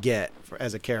 that I get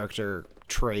as a character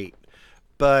trait.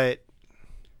 But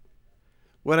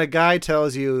when a guy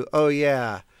tells you, oh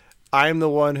yeah, I'm the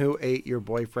one who ate your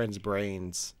boyfriend's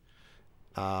brains,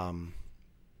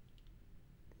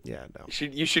 Yeah, no.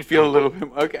 You should feel a little bit.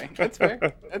 Okay, that's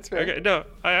fair. That's fair. Okay, no,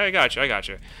 I got you. I got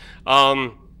you.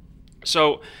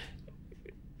 So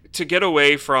to get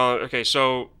away from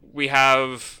so we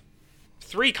have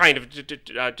three kind of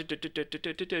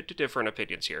different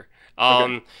opinions here.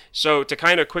 So to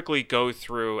kind of quickly go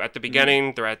through, at the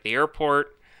beginning, they're at the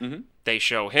airport. They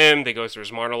show him. They go through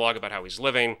his monologue about how he's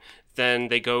living. Then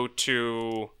they go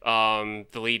to the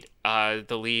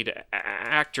lead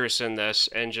actress in this,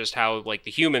 and just how like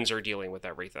the humans are dealing with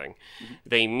everything.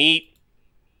 They meet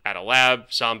at a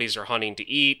lab. Zombies are hunting to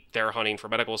eat. They're hunting for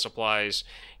medical supplies.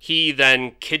 He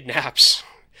then kidnaps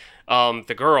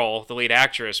the girl, the lead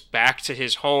actress, back to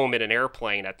his home in an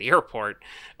airplane at the airport,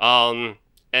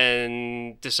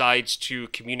 and decides to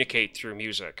communicate through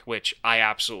music, which I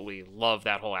absolutely love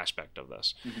that whole aspect of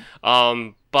this.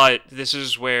 But this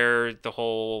is where the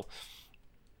whole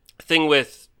thing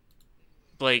with,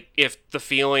 like, if the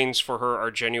feelings for her are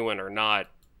genuine or not,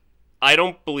 I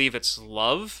don't believe it's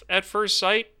love at first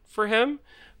sight for him,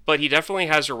 but he definitely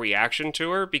has a reaction to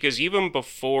her, because even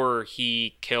before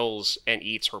he kills and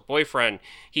eats her boyfriend,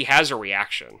 he has a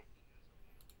reaction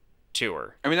to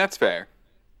her. I mean, that's fair.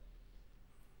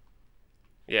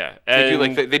 Yeah, They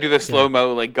and do the slow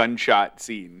mo like gunshot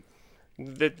scene.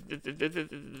 they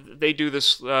do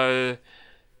this.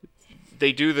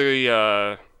 They do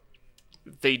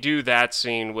that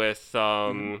scene with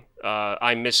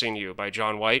 "I'm Missing You" by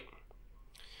John White,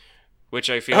 which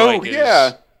I feel like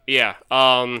is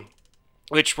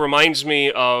which reminds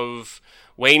me of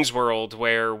Wayne's World,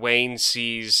 where Wayne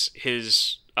sees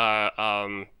his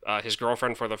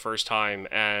girlfriend for the first time,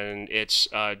 and it's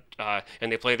and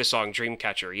they play the song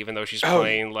Dreamcatcher, even though she's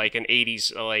playing like an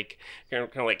 80s like kind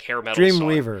of like hair metal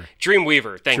Dreamweaver. song.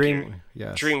 Dreamweaver, thank you.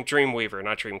 Yes. Dreamweaver,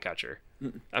 not Dreamcatcher.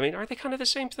 I mean, are they kind of the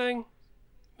same thing?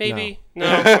 Maybe.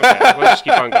 No. Okay, we'll just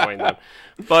keep on going then.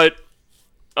 But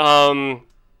and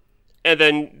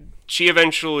then she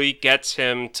eventually gets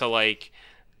him to like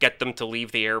get them to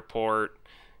leave the airport.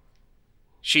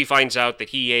 She finds out that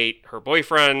he ate her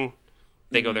boyfriend.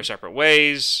 They go their separate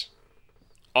ways.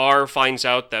 R finds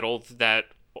out that all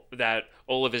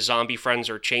of his zombie friends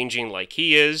are changing like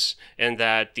he is, and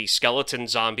that the skeleton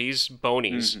zombies,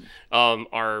 bonies,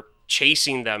 are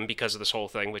chasing them because of this whole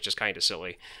thing, which is kind of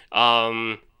silly.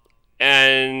 And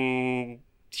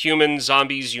human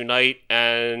zombies unite,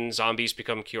 and zombies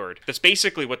become cured. That's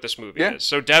basically what this movie is.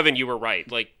 So Devin, you were right.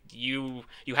 Like you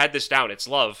had this down. It's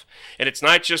love, and it's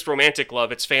not just romantic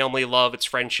love. It's family love. It's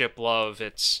friendship love.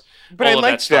 It's all of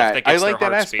that stuff that I gets like their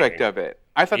that hearts aspect beating. of it.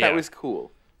 I thought that was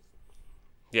cool.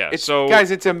 Yeah.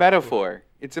 Guys, it's a metaphor.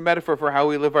 It's a metaphor for how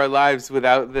we live our lives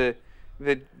without the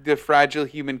fragile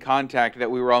human contact that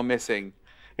we were all missing.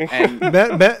 And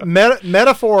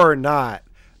Metaphor or not,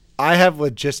 I have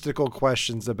logistical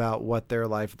questions about what their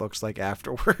life looks like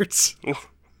afterwards.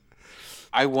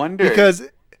 I wonder, because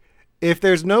if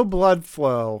there's no blood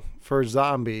flow for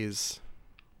zombies,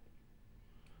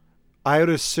 I would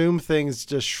assume things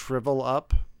just shrivel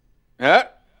up.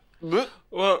 Well,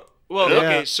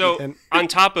 okay, so on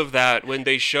top of that, when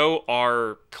they show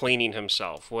R cleaning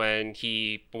himself, when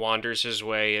he wanders his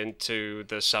way into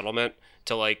the settlement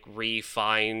to like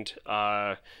re-find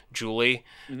Julie,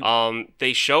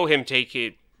 they show him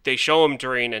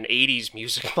during an 80s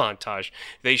music montage.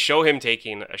 They show him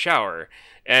taking a shower,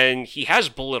 and he has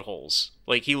bullet holes.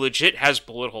 Like, he legit has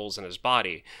bullet holes in his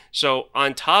body. So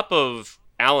on top of,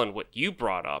 Alan, what you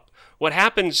brought up, what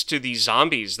happens to these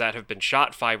zombies that have been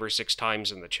shot 5 or 6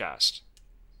 times in the chest?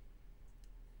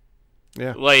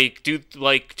 Yeah.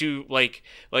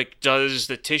 Does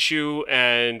the tissue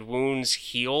and wounds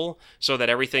heal so that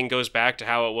everything goes back to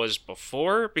how it was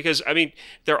before? Because, I mean,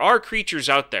 there are creatures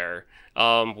out there,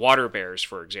 water bears,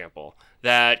 for example,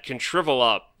 that can shrivel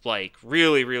up like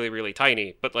really, really, really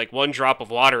tiny, but like one drop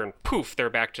of water and poof, they're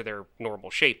back to their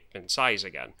normal shape and size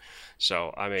again.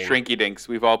 So, I mean, Shrinky Dinks.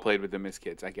 We've all played with them as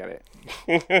kids. I get it.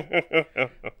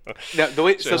 Now, the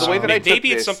way that I took maybe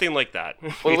this, it's something like that.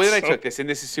 Well, the way that I took this, and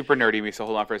this is super nerdy me, so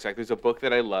hold on for a sec. There's a book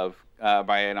that I love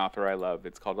by an author I love.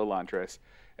 It's called Elantris,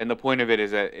 and the point of it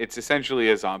is that it's essentially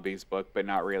a zombies book, but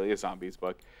not really a zombies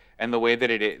book. And the way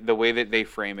that they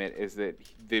frame it is that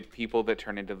the people that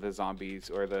turn into the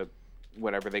zombies, or the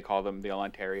whatever they call them, the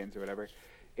Elantarians or whatever,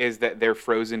 is that they're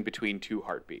frozen between 2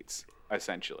 heartbeats,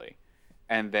 essentially.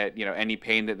 And that, you know, any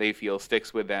pain that they feel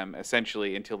sticks with them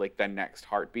essentially until like the next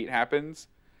heartbeat happens.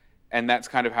 And that's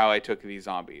kind of how I took these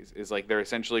zombies, is like they're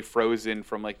essentially frozen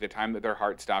from like the time that their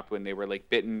heart stopped when they were like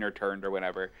bitten or turned or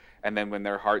whatever. And then when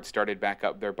their heart started back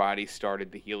up, their body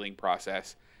started the healing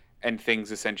process, and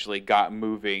things essentially got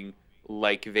moving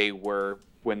like they were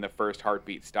when the first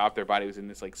heartbeat stopped. Their body was in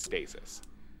this like stasis.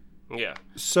 Yeah.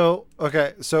 So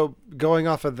okay, so going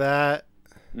off of that,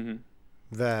 Mm-hmm.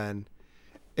 then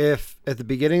if at the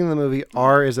beginning of the movie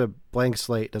R is a blank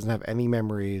slate, doesn't have any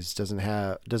memories, doesn't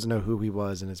know who he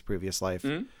was in his previous life,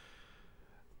 Mhm.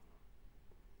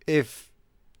 if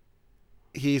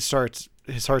his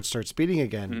heart starts beating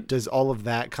again, does all of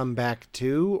that come back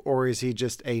too, or is he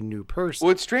just a new person?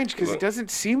 Well, it's strange because it doesn't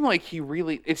seem like he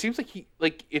really. It seems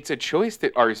like it's a choice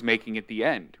that R is making at the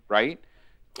end, right?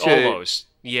 Almost.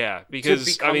 Yeah, To because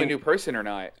become I mean, a new person or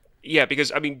not. yeah,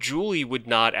 because I mean, Julie would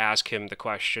not ask him the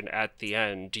question at the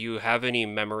end, do you have any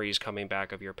memories coming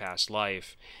back of your past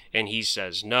life? And he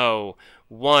says no.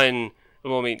 One,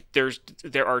 well, I mean,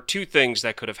 there are two things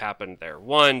that could have happened there.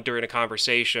 One, during a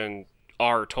conversation,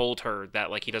 R told her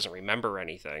that like he doesn't remember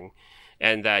anything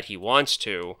and that he wants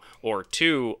to, or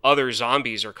two, other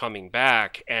zombies are coming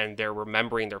back and they're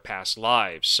remembering their past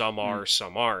lives. Some are,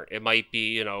 some aren't. It might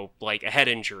be, like a head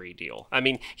injury deal. I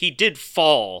mean, he did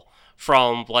fall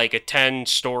from like a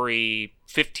 10-story,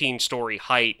 15-story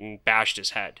height and bashed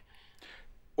his head.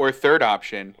 Or third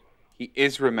option, he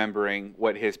is remembering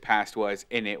what his past was,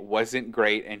 and it wasn't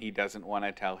great, and he doesn't want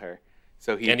to tell her.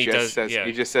 So he just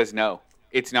says no.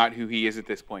 It's not who he is at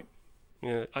this point.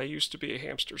 Yeah, I used to be a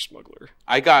hamster smuggler.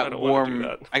 I got don't wanna do warm.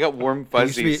 that. I got warm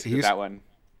fuzzies with that one.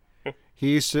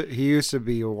 He used to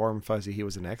be a warm fuzzy. He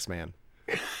was an X-Man.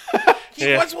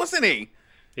 He was, wasn't he?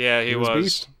 Yeah, he was was.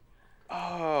 Beast.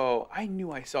 Oh, I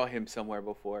knew I saw him somewhere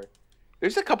before.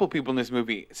 There's a couple people in this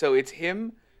movie. So it's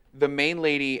him, the main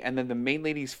lady, and then the main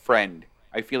lady's friend.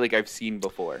 I feel like I've seen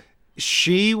before.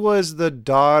 She was the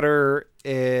daughter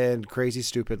in Crazy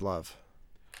Stupid Love.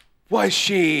 Was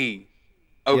she?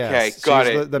 Okay, Yes, got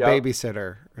she's it. The Yep.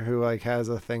 babysitter who like has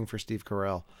a thing for Steve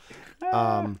Carell.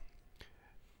 Can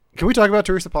we talk about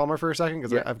Teresa Palmer for a second?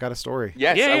 Because Yeah. I've got a story.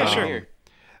 Yes, Yeah, I yeah, wanna sure. hear.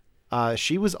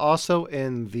 She was also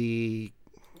in the.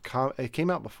 It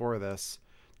came out before this.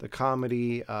 The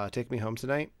comedy "Take Me Home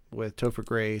Tonight" with Topher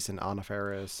Grace and Anna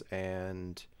Faris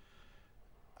and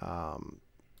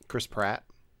Chris Pratt.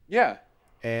 Yeah.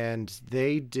 And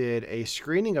they did a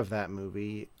screening of that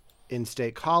movie in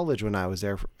State College when I was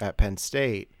there at Penn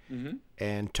State. Mm-hmm.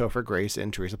 And Topher Grace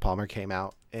and Teresa Palmer came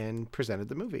out and presented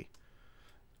the movie.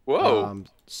 Whoa.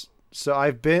 So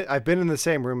I've been in the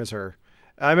same room as her.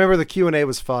 I remember the Q&A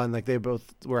was fun. Like they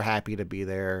both were happy to be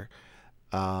there.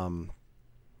 And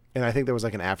I think there was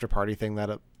like an after party thing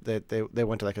that they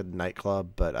went to like a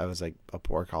nightclub, but I was like a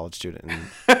poor college student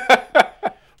and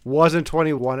wasn't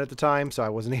 21 at the time, so I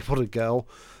wasn't able to go.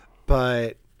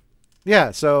 But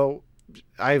yeah, so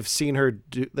I've seen her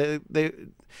do. They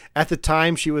at the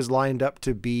time she was lined up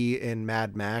to be in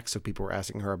Mad Max, so people were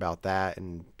asking her about that.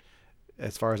 And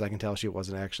as far as I can tell, she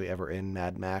wasn't actually ever in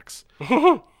Mad Max.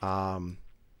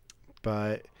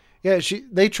 But yeah,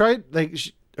 they tried like.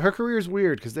 Her career is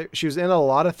weird because she was in a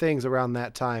lot of things around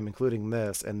that time, including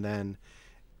this, and then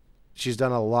she's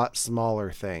done a lot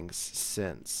smaller things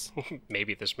since.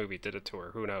 Maybe this movie did it to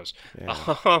her. Who knows?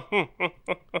 Yeah.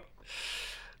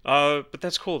 But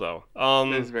that's cool though.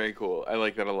 That's very cool. I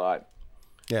like that a lot.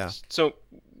 Yeah. So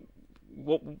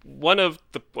one of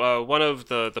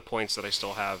the points that I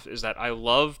still have is that I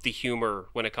love the humor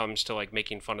when it comes to like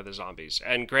making fun of the zombies.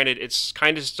 And granted, it's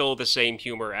kind of still the same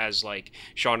humor as like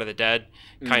Shaun of the Dead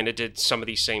kind of did some of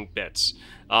these same bits.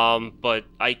 But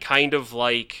I kind of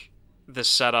like the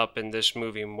setup in this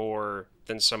movie more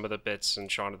than some of the bits in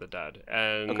Shaun of the Dead.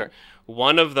 And Okay.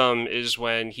 one of them is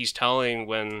when he's telling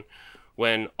when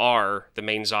R, the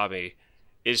main zombie,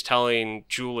 is telling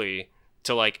Julie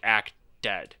to like act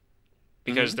dead.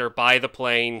 Because they're by the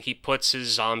plane, he puts his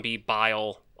zombie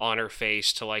bile on her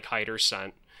face to like hide her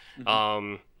scent.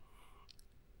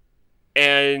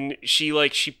 And she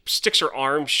sticks her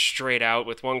arm straight out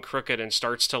with one crooked and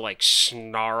starts to like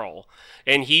snarl.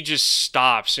 And he just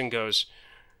stops and goes,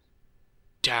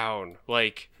 down,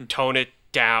 like tone it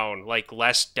down, like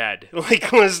less dead,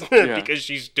 like because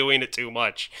she's doing it too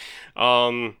much.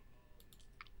 And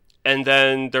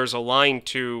then there's a line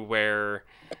too where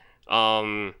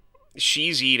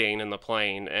she's eating in the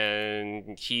plane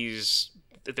and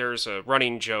there's a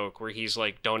running joke where he's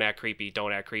like, don't act creepy,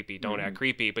 don't act creepy, don't act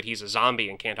creepy, but he's a zombie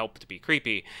and can't help but to be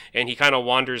creepy. And he kind of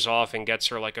wanders off and gets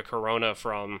her like a Corona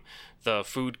from the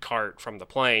food cart from the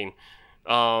plane.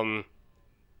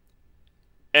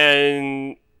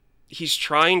 And he's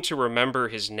trying to remember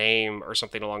his name or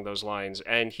something along those lines,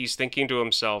 and he's thinking to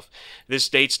himself, this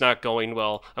date's not going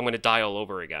well, I'm going to die all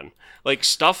over again. Like,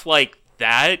 stuff like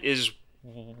that it's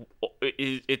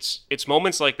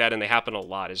moments like that, and they happen a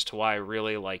lot, as to why I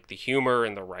really like the humor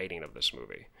and the writing of this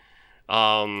movie.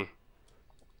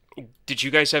 Did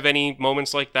you guys have any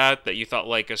moments like that you thought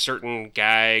like a certain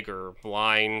gag or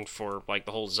line for like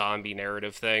the whole zombie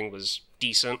narrative thing was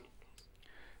decent?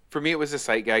 For me, it was a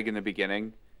sight gag in the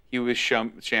beginning. He was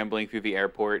shambling through the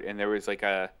airport, and there was like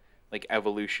a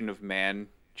evolution of man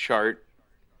chart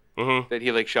Mm-hmm. that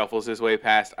he like shuffles his way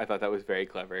past. I thought that was very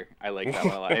clever. I liked that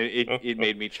one a lot. It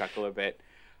made me chuckle a bit.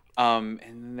 And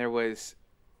then there was,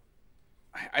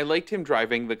 I liked him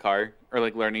driving the car, or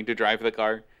like learning to drive the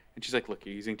car. And she's like, "Look,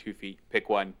 you're using 2 feet. Pick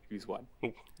one. Use one."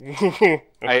 I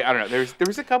don't know. There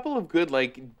was a couple of good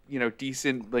like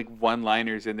decent like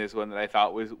one-liners in this one that I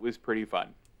thought was pretty fun.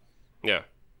 Yeah.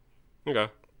 Okay.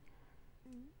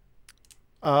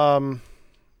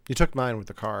 You took mine with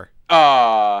the car.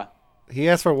 Ah. He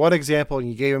asked for one example, and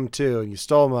you gave him 2, and you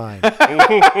stole mine. Look,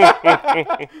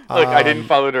 I didn't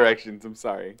follow directions. I'm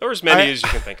sorry. Or as many as you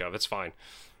can think of. It's fine.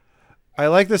 I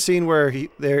like the scene where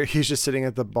he's just sitting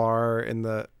at the bar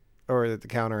or at the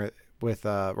counter with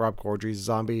Rob Corddry's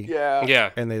zombie. Yeah.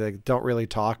 Yeah. And they like don't really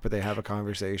talk, but they have a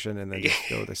conversation, and then just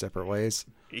go their separate ways.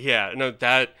 Yeah. No,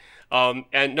 that.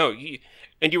 And no,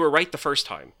 and you were right the first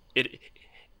time.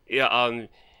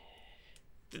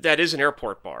 That is an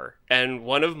airport bar. And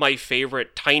one of my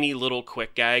favorite tiny little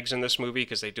quick gags in this movie,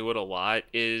 because they do it a lot,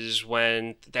 is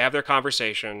when they have their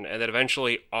conversation and then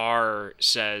eventually R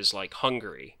says, like,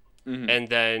 Hungary. Mm-hmm. And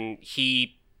then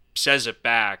he says it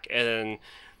back, and then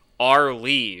R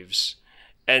leaves,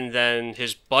 and then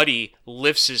his buddy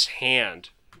lifts his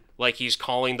hand like he's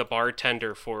calling the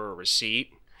bartender for a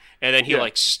receipt. And then he,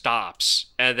 like, stops,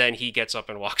 and then he gets up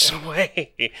and walks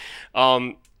away.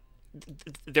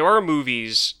 There are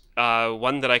movies,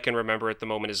 one that I can remember at the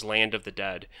moment is Land of the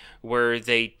Dead, where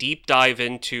they deep dive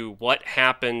into what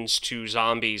happens to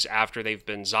zombies after they've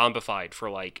been zombified for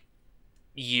like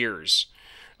years.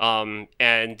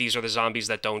 And these are the zombies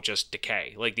that don't just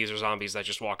decay. Like, these are zombies that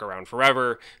just walk around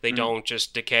forever. They don't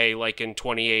just decay like in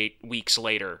 28 weeks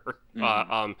later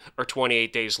or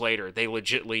 28 days later. They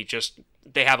legitly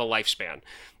they have a lifespan.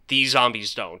 These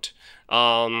zombies don't.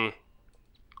 And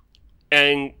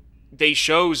they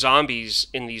show zombies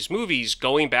in these movies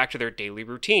going back to their daily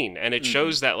routine, and it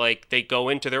shows that like they go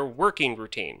into their working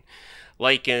routine.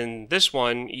 Like in this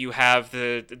one, you have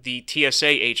the TSA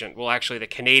agent. Well, actually, the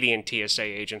Canadian TSA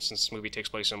agent, since this movie takes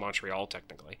place in Montreal,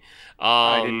 technically.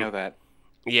 I didn't know that.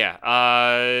 Yeah,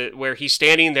 where he's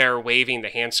standing there waving the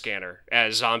hand scanner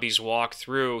as zombies walk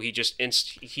through. He just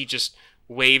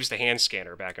waves the hand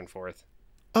scanner back and forth.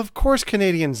 Of course,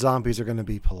 Canadian zombies are going to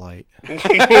be polite.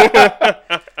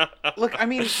 Look, I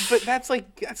mean, but that's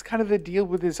kind of the deal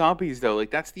with the zombies, though.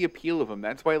 Like, that's the appeal of them.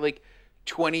 That's why, like,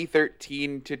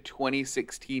 2013 to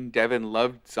 2016, Devin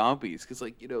loved zombies because,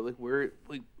 like,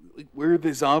 we're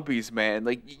the zombies, man.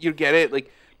 Like, you get it? Like,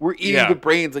 we're eating the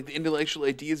brains, like the intellectual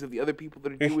ideas of the other people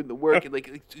that are doing the work, and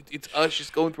like it's us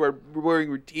just going through our boring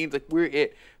routines. Like, we're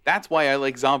it. That's why I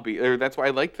like that's why I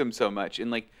like them so much. And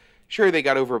like, sure, they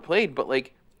got overplayed, but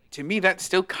like, to me, that's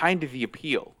still kind of the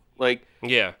appeal. Like,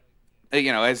 yeah,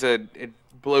 as a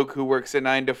bloke who works a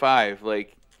 9 to 5,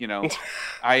 like,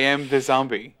 I am the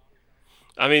zombie.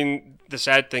 I mean, the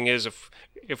sad thing is,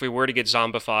 if we were to get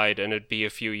zombified and it'd be a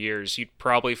few years, you'd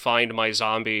probably find my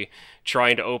zombie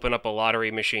trying to open up a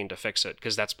lottery machine to fix it,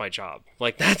 because that's my job.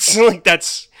 Like, that's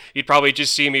you'd probably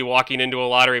just see me walking into a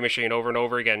lottery machine over and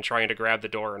over again trying to grab the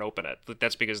door and open it.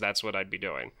 That's because that's what I'd be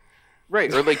doing.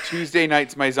 Right, or like Tuesday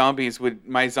nights, my zombie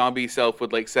self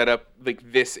would like set up like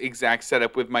this exact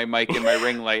setup with my mic and my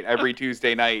ring light every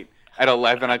Tuesday night at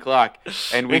 11 o'clock,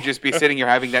 and we'd just be sitting here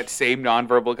having that same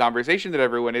nonverbal conversation that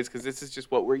everyone is, because this is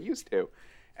just what we're used to.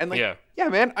 And like, yeah,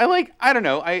 man, I don't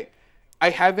know, I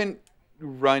haven't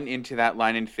run into that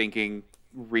line in thinking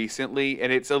recently,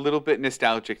 and it's a little bit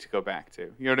nostalgic to go back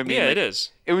to. You know what I mean? Yeah, like, it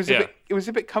is. It was a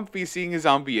bit comfy seeing a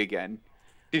zombie again.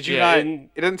 Did you not?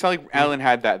 It doesn't sound like Alan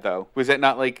had that, though. Was it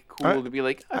not like cool to be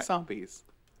like, zombies?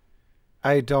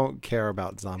 I don't care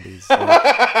about zombies.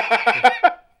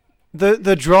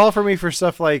 The draw for me for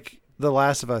stuff like The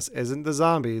Last of Us isn't the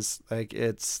zombies, like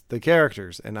it's the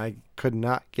characters, and I could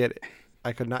not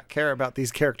care about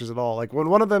these characters at all. Like, when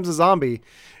one of them's a zombie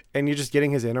and you're just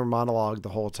getting his inner monologue the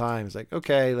whole time, it's like,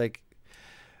 okay, like,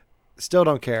 still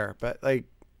don't care. But like,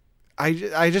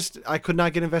 I could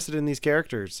not get invested in these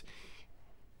characters.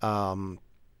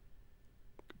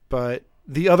 But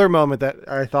the other moment that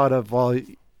I thought of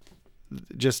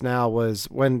just now was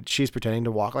when she's pretending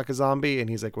to walk like a zombie, and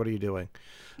he's like, "What are you doing?"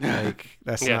 Like,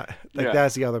 that's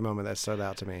that's the other moment that stood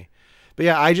out to me. But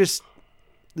yeah,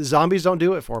 the zombies don't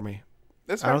do it for me.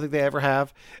 I don't think they ever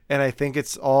have, and I think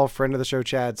it's all friend of the show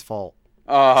Chad's fault.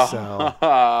 Oh, so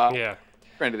yeah,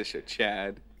 friend of the show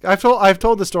Chad. I've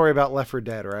told the story about Left 4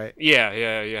 Dead, right?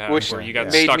 Yeah. Which Where you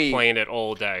got made stuck me- playing it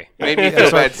all day. Made me feel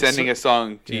so- bad sending a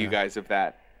song to yeah. you guys of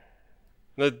that.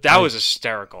 That was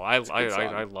hysterical. I good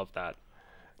song. I love that.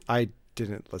 I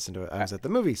didn't listen to it. I was at the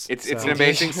movies. It's so- an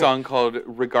amazing song called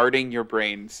 "Regarding Your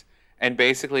Brains," and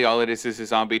basically all it is a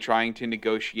zombie trying to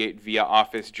negotiate via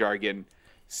office jargon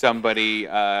somebody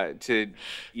to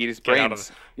eat his Get out of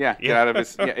brains. it. Get out of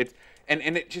his. Yeah, it's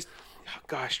and it just,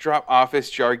 gosh, drop office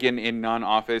jargon in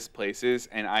non-office places,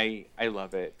 and I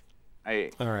love it.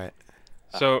 All right.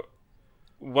 So,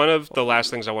 one of the last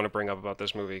things I want to bring up about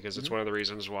this movie, because it's one of the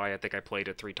reasons why I think I played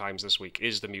it 3 times this week,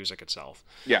 is the music itself.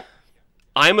 Yeah.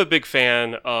 I'm a big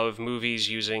fan of movies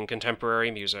using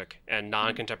contemporary music and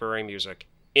non-contemporary music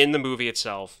in the movie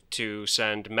itself to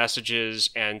send messages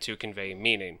and to convey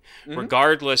meaning,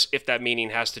 regardless if that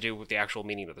meaning has to do with the actual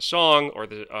meaning of the song or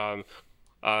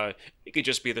it could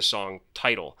just be the song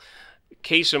title.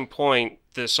 Case in point,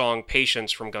 the song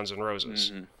 "Patience" from Guns N'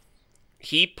 Roses.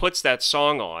 He puts that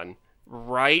song on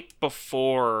right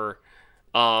before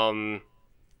or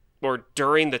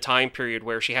during the time period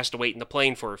where she has to wait in the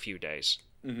plane for a few days.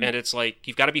 And it's like,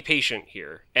 you've got to be patient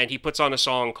here. And he puts on a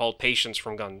song called "Patience"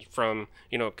 from Guns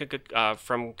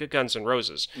N'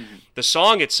 Roses. The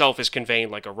song itself is conveying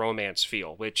like a romance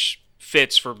feel, which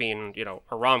fits for being,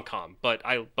 a rom-com. But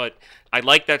I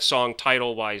like that song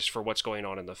title wise for what's going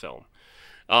on in the film.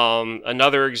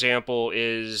 Another example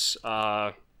is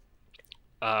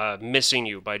 "Missing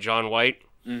You" by John White.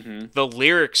 The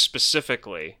lyrics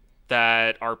specifically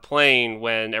that are playing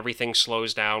when everything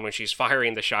slows down, when she's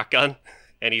firing the shotgun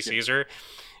and he sees her,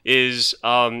 is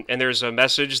and there's a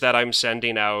message that I'm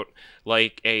sending out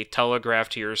like a telegraph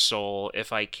to your soul.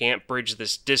 If I can't bridge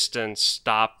this distance,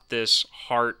 stop this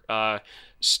heartbreak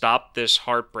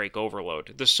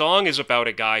overload. The song is about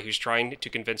a guy who's trying to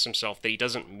convince himself that he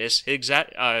doesn't miss his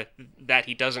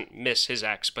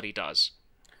ex, but he does.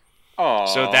 Aww.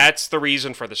 So that's the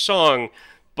reason for the song.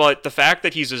 But the fact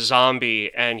that he's a zombie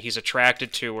and he's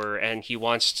attracted to her and he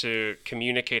wants to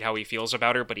communicate how he feels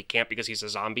about her, but he can't because he's a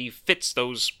zombie, fits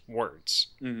those words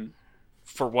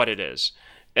for what it is.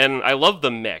 And I love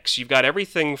the mix. You've got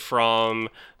everything from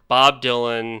Bob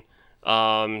Dylan,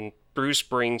 Bruce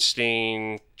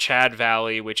Springsteen, Chad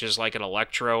Valley, which is like an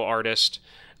electro artist,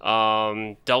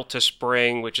 Delta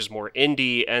Spring, which is more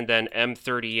indie, and then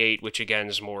M38, which again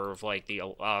is more of like the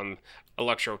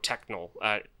electro techno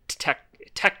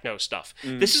stuff.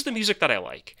 This is the music that I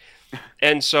like.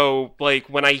 And so like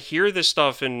when I hear this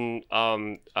stuff in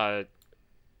on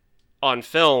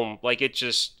film, like it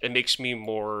makes me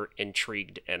more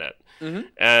intrigued in it.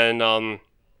 And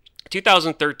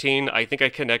 2013, I think I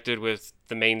connected with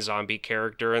the main zombie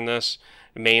character in this.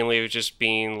 Mainly it was just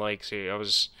being like, see, I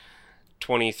was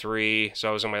 23, so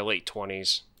I was in my late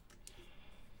 20s.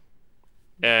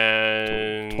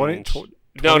 And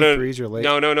 23 is your late.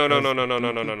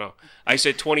 No. I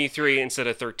said 23 instead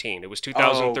of 13. It was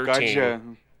 2013. Oh,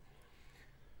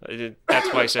 gotcha.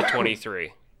 That's why I said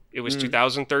 23. It was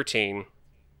 2013.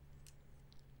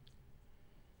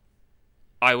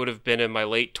 I would have been in my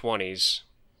late 20s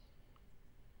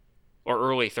or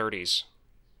early 30s.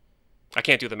 I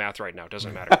can't do the math right now. It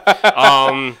doesn't matter.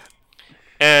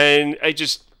 And I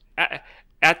just...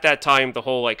 At that time, the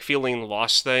whole like feeling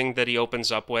lost thing that he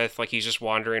opens up with, like he's just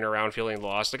wandering around feeling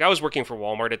lost. Like I was working for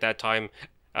Walmart at that time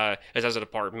as a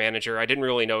department manager. I didn't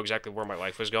really know exactly where my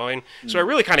life was going, so I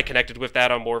really kind of connected with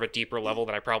that on more of a deeper level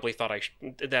than I probably thought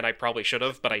I probably should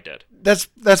have, but I did. That's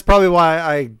probably why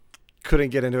I couldn't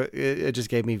get into it. It just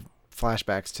gave me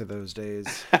flashbacks to those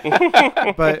days.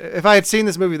 But if I had seen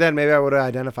this movie then, maybe I would have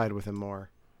identified with him more.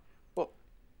 Well,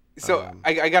 so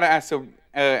I gotta ask. So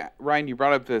Ryan, you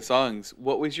brought up the songs.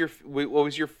 What was your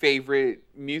favorite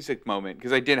music moment?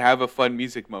 Because I did have a fun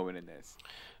music moment in this.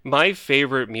 My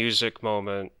favorite music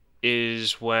moment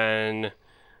is when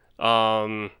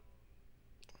I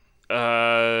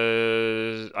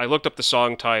looked up the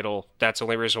song title. That's the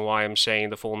only reason why I'm saying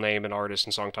the full name and artist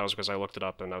and song titles, because I looked it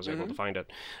up and I was able to find it.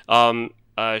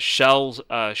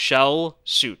 Shell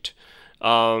Suit.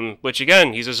 Which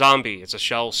again, he's a zombie. It's a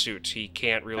shell suit. He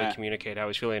can't really communicate how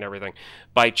he's feeling and everything.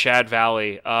 By Chad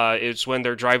Valley. It's when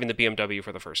they're driving the BMW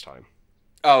for the first time.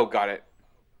 Oh, got it.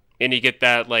 And you get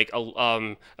that like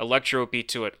electro beat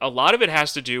to it. A lot of it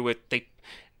has to do with they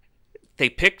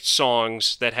picked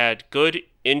songs that had good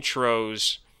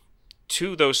intros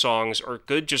to those songs or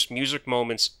good just music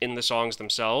moments in the songs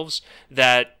themselves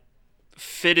that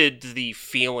fitted the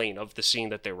feeling of the scene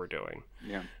that they were doing.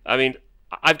 Yeah. I mean,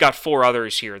 I've got 4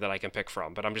 others here that I can pick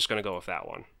from, but I'm just going to go with that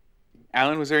one.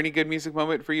 Alan, was there any good music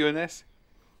moment for you in this?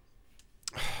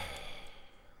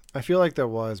 I feel like there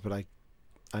was, but I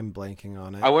I'm blanking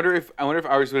on it. I wonder if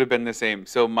ours would have been the same.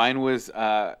 So mine was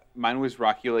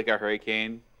Rock You Like a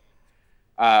Hurricane.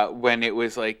 When it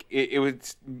was like it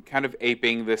was kind of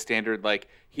aping the standard, like,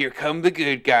 here come the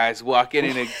good guys walking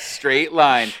in a straight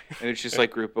line, and it's just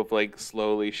like group of like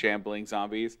slowly shambling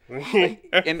zombies. Like,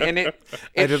 and it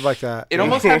I did like that. It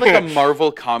almost had like a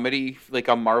Marvel comedy, like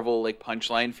a Marvel like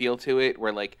punchline feel to it,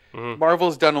 where like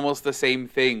Marvel's done almost the same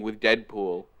thing with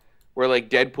Deadpool, where like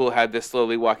Deadpool had this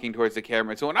slowly walking towards the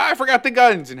camera, so I forgot the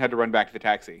guns and had to run back to the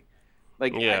taxi.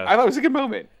 Like, Yeah. I thought it was a good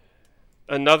moment.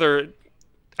 Another,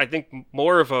 I think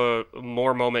more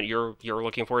moment you're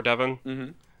looking for,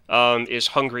 Devin, is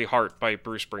 "Hungry Heart" by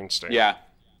Bruce Springsteen.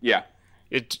 Yeah.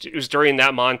 It was during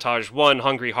that montage. One,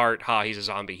 Hungry Heart, he's a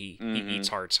zombie. He eats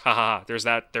hearts. Ha ha ha. There's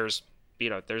that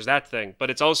thing. But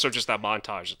it's also just that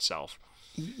montage itself.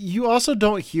 You also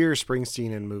don't hear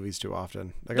Springsteen in movies too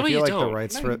often. Like, No, I feel you like don't. the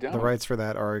rights No, for you don't. the rights for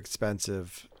that are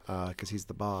expensive because he's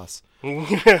the boss.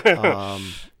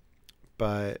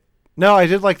 But no, I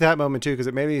did like that moment too because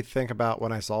it made me think about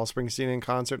when I saw Springsteen in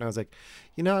concert, and I was like,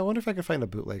 I wonder if I could find a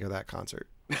bootleg of that concert,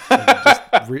 like, just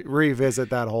revisit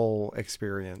that whole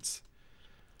experience.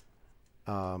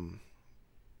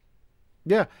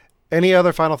 Yeah. Any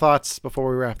other final thoughts before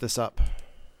we wrap this up?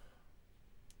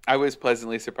 I was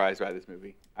pleasantly surprised by this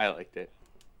movie. I liked it.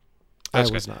 That's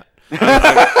I was good.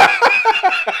 not.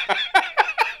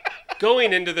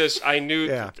 Going into this, I knew.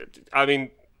 Yeah. I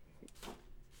mean,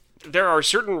 there are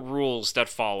certain rules that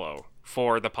follow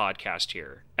for the podcast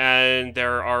here, and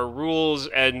there are rules,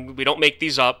 and we don't make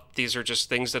these up. These are just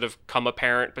things that have come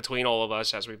apparent between all of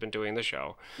us as we've been doing the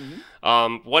show.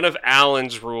 One of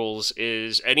Alan's rules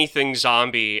is anything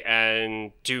zombie,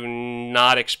 and do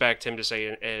not expect him to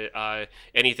say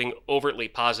anything overtly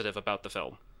positive about the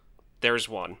film. There's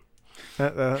one.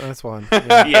 That's one.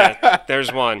 Yeah. Yeah,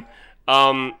 there's one.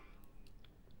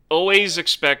 Always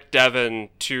expect Devin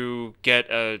to get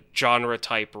a genre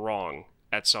type wrong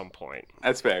at some point.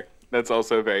 That's fair. That's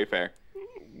also very fair.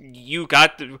 You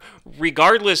got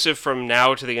regardless if from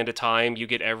now to the end of time you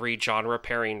get every genre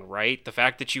pairing right, the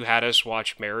fact that you had us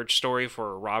watch Marriage Story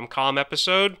for a rom-com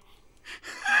episode,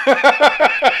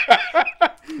 that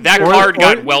card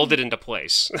got welded into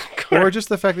place. Or just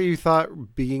the fact that you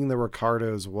thought Being the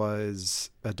Ricardos was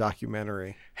a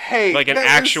documentary. Hey, like an that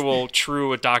is- actual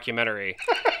true documentary.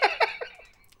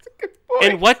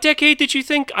 In what decade did you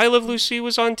think I Love Lucy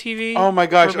was on TV? Oh my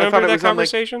gosh! Remember I thought it that was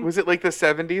conversation? On, like, was it like the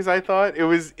 70s? I thought it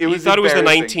was. It You was. thought it was the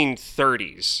embarrassing.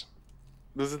 1930s.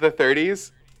 This is the 30s.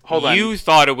 Hold on. You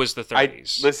thought it was the I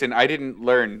 30s. listen. I didn't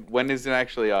learn. When is it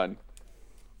actually on?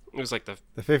 It was like the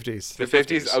The 50s. The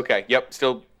 50s. 50s. Okay. Yep.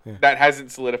 Still, that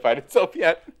hasn't solidified itself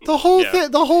yet. The whole Yeah.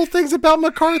 the whole thing's about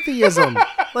McCarthyism.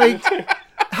 Like,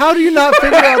 how do you not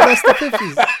figure out that's the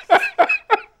 50s?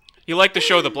 You like the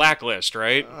show The Blacklist,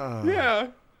 right? Yeah.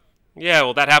 Yeah,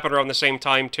 well, that happened around the same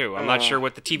time too. I'm not sure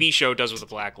what the TV show does with The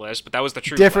Blacklist, but that was the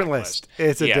true Different Blacklist. list.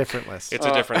 It's a Yeah. different list. It's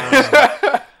a different list.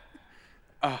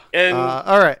 And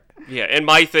All right. yeah, and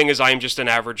my thing is I'm just an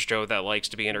average Joe that likes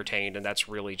to be entertained, and that's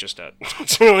really just it.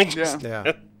 It's really just-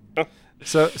 Yeah. Yeah.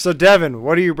 So Devin,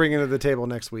 what are you bringing to the table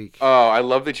next week? Oh, I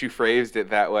love that you phrased it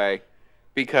that way,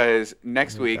 because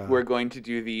next week God. we're going to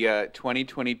do the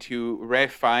 2022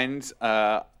 Ralph Fiennes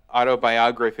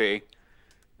autobiography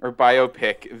or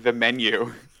biopic, The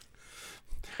Menu.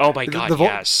 Oh my god, the Vol-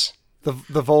 yes. The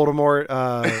Voldemort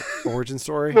origin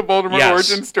story. The Voldemort Yes.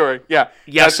 origin story. Yeah.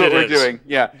 Yes, that's what it we're is. doing.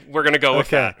 Yeah. We're gonna go with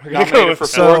Okay. that. We're gonna go Nominated with for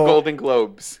that. So- 4 Golden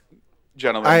Globes,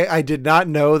 gentlemen. I did not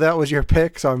know that was your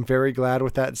pick, so I'm very glad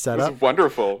with that it was setup.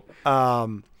 wonderful.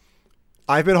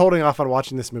 I've been holding off on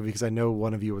watching this movie because I know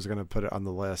one of you was going to put it on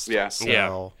the list. Yeah. So, Yeah.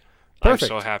 perfect.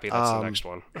 I'm so happy that's the next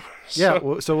one. Yeah.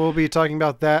 So we'll be talking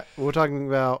about that. We're talking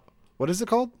about, what is it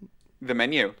called? The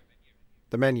Menu.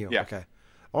 The Menu. Yeah. Okay.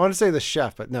 I want to say The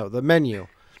Chef, but no, The Menu.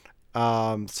 So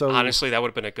Honestly, that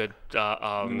would have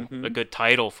been a good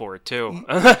title for it too.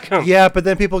 yeah, but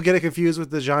then people get it confused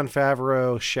with the Jon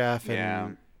Favreau Chef, Yeah.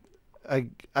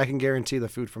 and I can guarantee the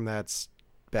food from that's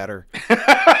better.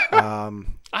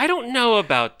 I don't know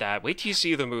about that. Wait till you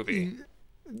see the movie.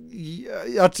 Yeah,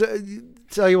 I'll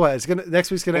tell you what. Next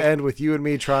week's gonna end with you and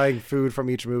me trying food from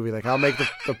each movie. Like, I'll make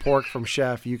the pork from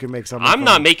Chef. You can make something. I'm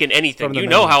not making anything. from the You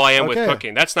know menu. how I am with Okay.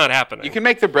 cooking. That's not happening. You can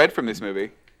make the bread from this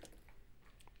movie.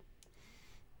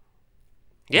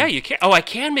 Yeah, you can. Oh, I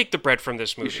can make the bread from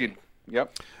this movie. You should.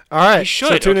 Yep. All right. You should.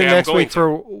 So tune in Okay, I'm next going week to.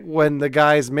 for when the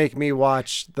guys make me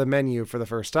watch The Menu for the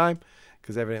first time,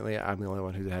 because evidently I'm the only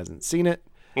one who hasn't seen it.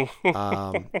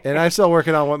 And I'm still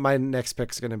working on what my next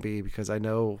pick's going to be, because I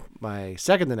know my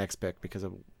second to next pick because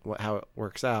of how it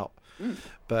works out.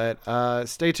 But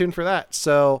stay tuned for that.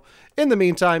 So in the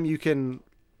meantime, you can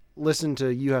listen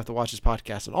to You Have to Watch This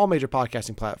podcast on all major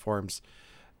podcasting platforms.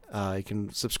 You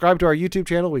can subscribe to our YouTube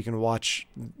channel. We can watch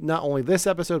not only this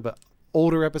episode, but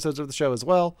older episodes of the show as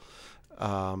well.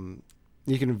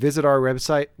 You can visit our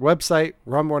website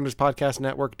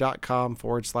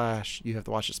rumrunnerspodcastnetwork.com/You Have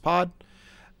to Watch This pod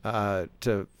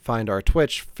to find our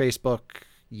Twitch, Facebook,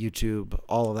 YouTube,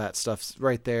 all of that stuff's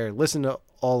right there. Listen to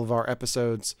all of our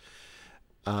episodes.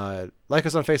 Like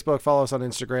us on Facebook, follow us on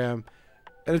Instagram.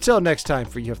 And until next time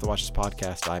for You Have to Watch This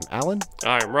podcast, I'm Alan.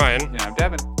 I'm Ryan. And I'm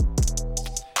Devin.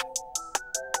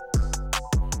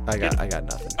 I got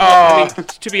nothing. I mean,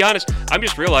 to be honest, I'm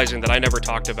just realizing that I never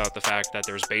talked about the fact that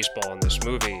there's baseball in this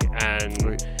movie,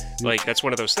 and like that's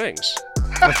one of those things.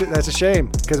 That's a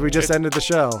shame because we just ended the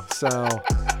show. So,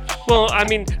 well, I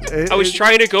mean, I was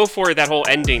trying to go for that whole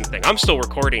ending thing. I'm still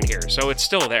recording here, so it's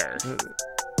still there.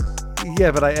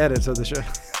 Yeah, but I edit so the show.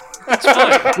 That's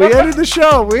fine. We ended the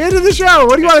show. What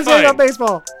do you want to say fine. about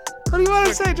baseball? What do you want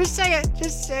to say? Just say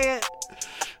it.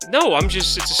 No, it's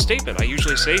a statement. I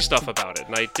usually say stuff about it,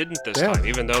 and I didn't this time,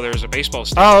 even though there's a baseball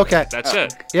stadium. Oh, okay. That's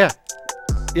it. Yeah,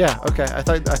 okay. I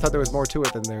thought there was more to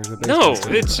it than there's a baseball No,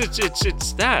 stadium. it's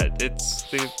that. It's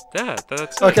that.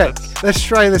 That's Okay, it. let's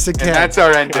try this again. And that's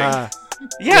our ending.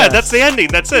 Yeah, that's the ending.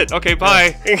 That's it. Okay,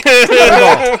 bye.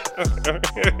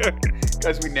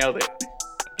 Guys, we nailed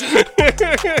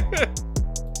it.